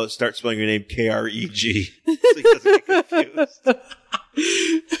should start spelling your name Kreg. So he doesn't get confused.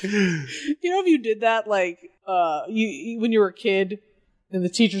 You know, if you did that, like, you when you were a kid and the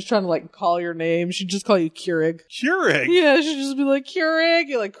teacher's trying to, like, call your name, she'd just call you Keurig. Keurig? Yeah, she'd just be like, Keurig.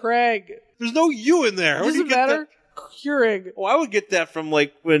 You're like, Craig. There's no U in there. Doesn't matter. Keurig. Oh, I would get that from,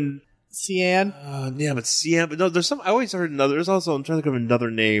 like, when... Cian. Yeah, but Cian. But no, there's some... I always heard another... There's also... I'm trying to think of another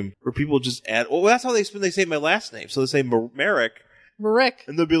name where people just add... Well, that's how they say my last name. So they say Merrick. Marick.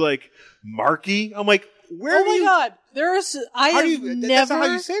 And they'll be like, Marky? I'm like, where oh my god. There's... never... That's not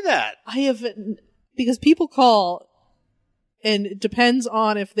how you say that. I have... Because people call... And it depends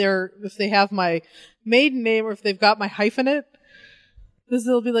on if they have my maiden name or if they've got my hyphen in it. Because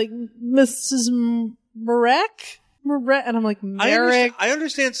they'll be like, Mrs. Marek? And I'm like, Merrick. I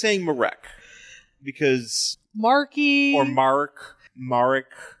understand saying Marek. Because... Marky. Or Marek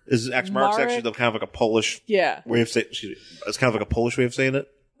is actually the kind of like a Polish way of saying it. It's kind of like a Polish way of saying it.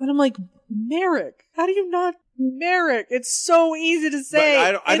 But I'm like, Merrick. How do you not Merrick? It's so easy to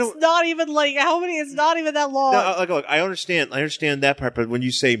say. It's not even like it's not even that long. No, look, I understand that part, but when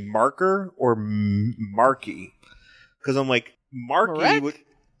you say marker or Marky, because I'm like Marky would,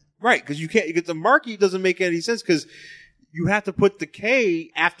 right? Because you can't. Because the Marky doesn't make any sense because you have to put the K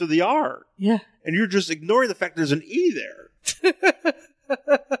after the R. Yeah, and you're just ignoring the fact there's an E there.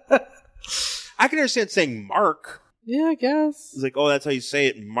 I can understand saying Mark. Yeah, I guess. It's like, oh, that's how you say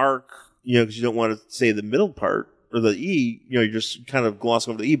it, Mark, because you don't want to say the middle part, or the E, you're just kind of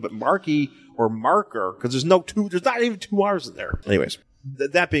glossing over the E, but Marky or Marker, because there's not even two R's in there. Anyways,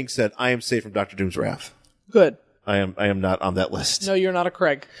 that being said, I am safe from Dr. Doom's wrath. Good. I am not on that list. No, you're not a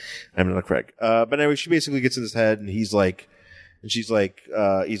Craig. I'm not a Craig. But anyway, she basically gets in his head, and she's like,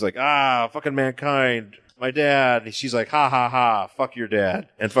 fucking mankind. My dad. And she's like, ha ha ha, fuck your dad.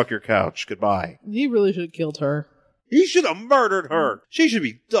 And fuck your couch. Goodbye. He really should have killed her. He should have murdered her. She should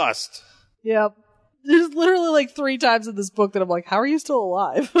be dust. Yep. There's literally like 3 times in this book that I'm like, how are you still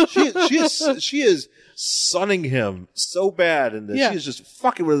alive? she is sunning him so bad in this. Yeah. She is just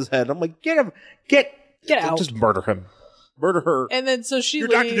fucking with his head. I'm like, get him. Get out. Just murder him. Murder her. And then so she You're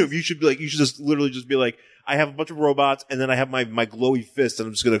leaves. Dr. Doom. You should just literally just be like, I have a bunch of robots, and then I have my glowy fist, and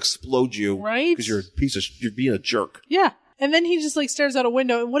I'm just going to explode you. Right? Because you're being a jerk. Yeah. And then he just like stares out a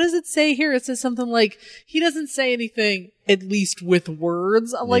window. And what does it say here? It says something like, he doesn't say anything, at least with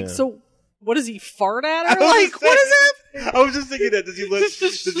words. I'm like, so what does he fart at her? Like, what is it? I was just thinking that. Does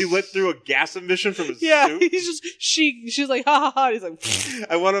he let through a gas emission from his suit? Yeah, she's like, ha ha ha. And he's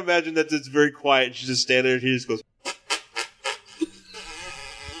like, I want to imagine that it's very quiet, and she's just standing there, and he just goes,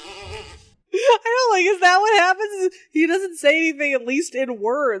 I know, like, is that what happens? He doesn't say anything, at least in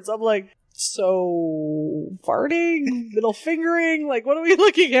words. I'm like, so farting, middle fingering, like, what are we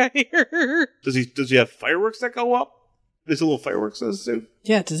looking at here? Does he have fireworks that go up? There's a little fireworks in his suit.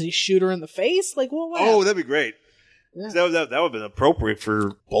 Yeah, does he shoot her in the face? Like, what? Oh, that'd be great. Yeah. That would have been appropriate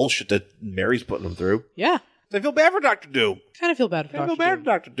for bullshit that Mary's putting him through. Yeah. I feel bad for Dr. Doom. Kind of feel bad for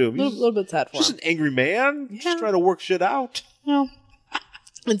Dr. Doom. A little bit sad for him. Just an angry man. Yeah. Just trying to work shit out. Well,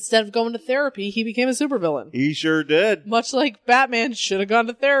 Instead of going to therapy, he became a supervillain. He sure did. Much like Batman should have gone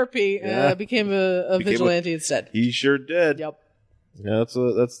to therapy, became a vigilante instead. He sure did. Yep. Yeah,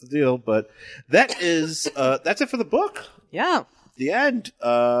 that's the deal. But that is that's it for the book. Yeah. The end.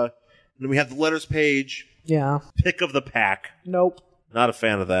 Then we have the letters page. Yeah. Pick of the pack. Nope. Not a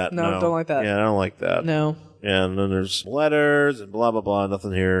fan of that. No, don't like that. Yeah, I don't like that. No. And then there's letters and blah blah blah.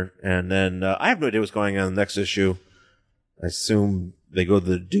 Nothing here. And then I have no idea what's going on in the next issue. I assume they go to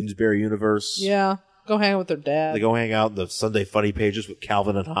the Doonesbury universe. Yeah. Go hang out with their dad. They go hang out in the Sunday Funny pages with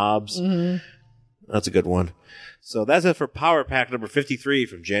Calvin and Hobbes. Mm-hmm. That's a good one. So that's it for Power Pack number 53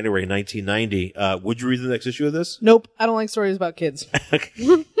 from January 1990. Would you read the next issue of this? Nope. I don't like stories about kids.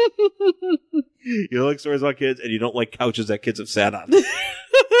 You don't like stories about kids, and you don't like couches that kids have sat on. You're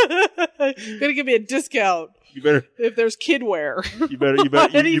gonna give me a discount. You better if there's kidwear. You better have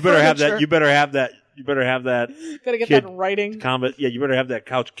that. You better have that. You better have that. Gotta get that in writing. Comment. Yeah, you better have that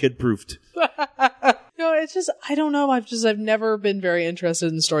couch kid proofed. No, it's just I don't know. I've never been very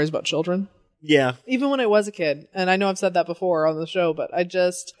interested in stories about children. Yeah. Even when I was a kid. And I know I've said that before on the show, but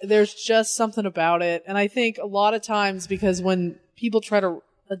there's just something about it. And I think a lot of times because when people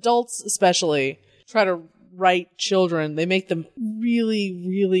adults especially, try to write children, they make them really,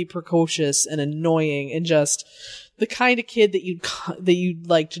 really precocious and annoying and just the kind of kid that you'd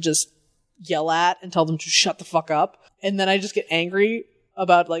like to just yell at and tell them to shut the fuck up. And then I just get angry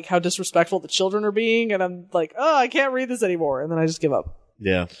about like how disrespectful the children are being. And I'm like, oh, I can't read this anymore. And then I just give up.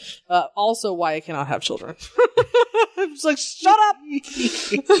 Yeah. Also, why I cannot have children. I'm just like, shut up!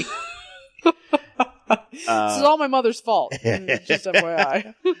 This is all my mother's fault. Just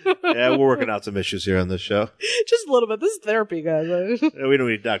FYI. Yeah, we're working out some issues here on this show. Just a little bit. This is therapy, guys. We don't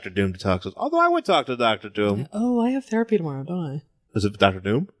need Dr. Doom to talk to us. Although I would talk to Dr. Doom. Oh, I have therapy tomorrow, don't I? Is it Dr.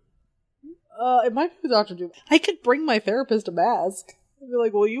 Doom? It might be Dr. Doom. I could bring my therapist a mask. I'd be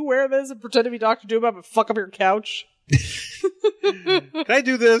like, will you wear this and pretend to be Dr. Doom and fuck up your couch? Can I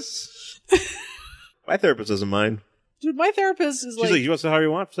do this? My therapist doesn't mind. Dude, my therapist is She's like, you want to how you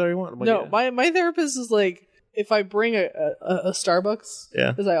want? I'm like, no, yeah. my therapist is like, if I bring a Starbucks,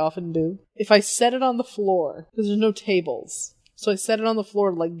 as I often do, if I set it on the floor, because there's no tables, so I set it on the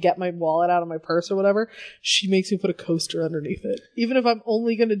floor to like get my wallet out of my purse or whatever, she makes me put a coaster underneath it. Even if I'm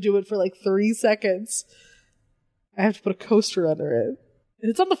only going to do it for like 3 seconds, I have to put a coaster under it. And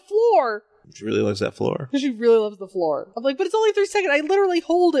it's on the floor! She really likes that floor. She really loves the floor. I'm like, but it's only 3 seconds. I literally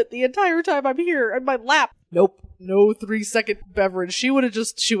hold it the entire time I'm here in my lap. Nope. No 3-second beverage. She would have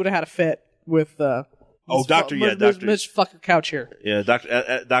had a fit with Mitch fuck your couch here. Yeah,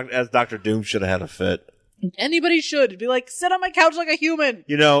 Dr. Doom should have had a fit. Anybody should be like, sit on my couch like a human.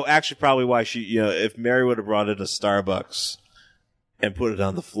 You know, actually probably why if Mary would have brought in a Starbucks and put it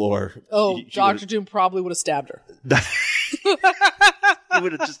on the floor. Oh, Dr. Doom probably would have stabbed her. He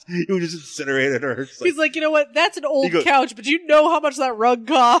would have just incinerated her. He's like, you know what? That's an old couch, but you know how much that rug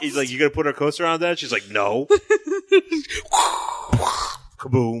costs. He's like, you gonna put a coaster on that? She's like, no.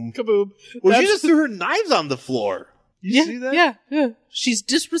 Kaboom. Kaboom. Well, she just threw her knives on the floor. You see that? Yeah. She's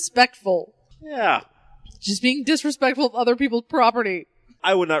disrespectful. Yeah. She's being disrespectful of other people's property.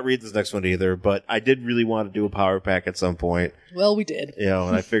 I would not read this next one either, but I did really want to do a power pack at some point. Well, we did. You know,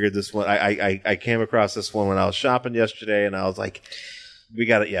 and I figured this one, I came across this one when I was shopping yesterday, and I was like, we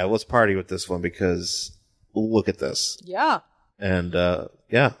got it. Yeah, let's party with this one because look at this. Yeah. And, I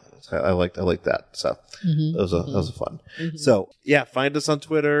like that. So that was a fun. Mm-hmm. So yeah, find us on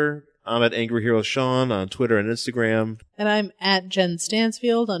Twitter. I'm at Angry Hero Sean on Twitter and Instagram. And I'm at Jen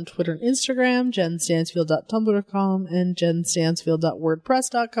Stansfield on Twitter and Instagram, jenstansfield.tumblr.com and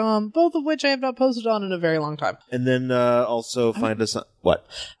jenstansfield.wordpress.com, both of which I have not posted on in a very long time. And then also find us on... What?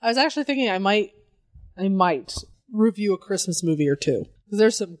 I was actually thinking I might review a Christmas movie or two. Because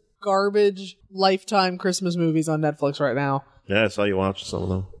there's some garbage Lifetime Christmas movies on Netflix right now. Yeah, I saw you watch some of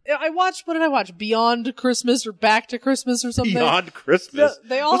them. What did I watch? Beyond Christmas or Back to Christmas or something? Beyond Christmas?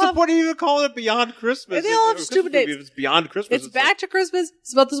 They all What's have... the point of even calling it Beyond Christmas? And they all have stupid names. It's Beyond Christmas. It's Back to Christmas.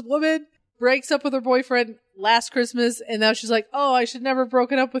 It's about this woman breaks up with her boyfriend last Christmas, and now she's like, oh, I should never have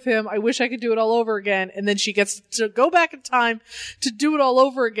broken up with him. I wish I could do it all over again. And then she gets to go back in time to do it all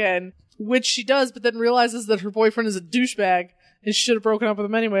over again, which she does, but then realizes that her boyfriend is a douchebag. And she should have broken up with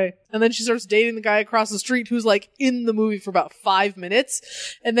him anyway. And then she starts dating the guy across the street who's like in the movie for about 5 minutes.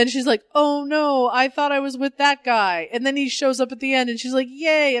 And then she's like, oh no, I thought I was with that guy. And then he shows up at the end and she's like,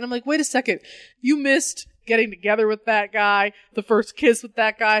 yay. And I'm like, wait a second. You missed getting together with that guy, the first kiss with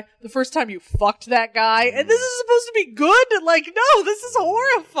that guy, the first time you fucked that guy. And this is supposed to be good? Like, no, this is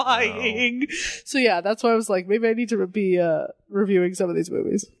horrifying. No. So yeah, that's why I was like, maybe I need to be reviewing some of these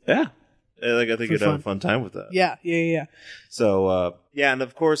movies. Yeah. I think you'd have a fun time with that. Yeah. So, and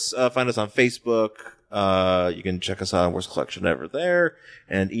of course, find us on Facebook. You can check us out on Worst Collection Ever there,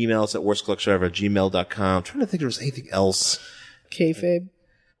 and email us at worstcollectionever@gmail.com. I'm trying to think if there was anything else. Kayfabe.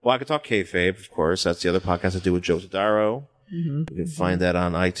 Well, I could talk Kayfabe, of course. That's the other podcast I do with Joe Todaro. You can find that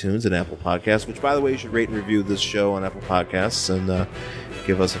on iTunes and Apple Podcasts, which, by the way, you should rate and review this show on Apple Podcasts and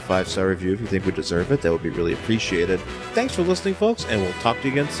give us a 5-star review if you think we deserve it. That would be really appreciated. Thanks for listening, folks, and we'll talk to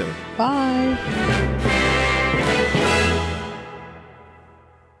you again soon. Bye.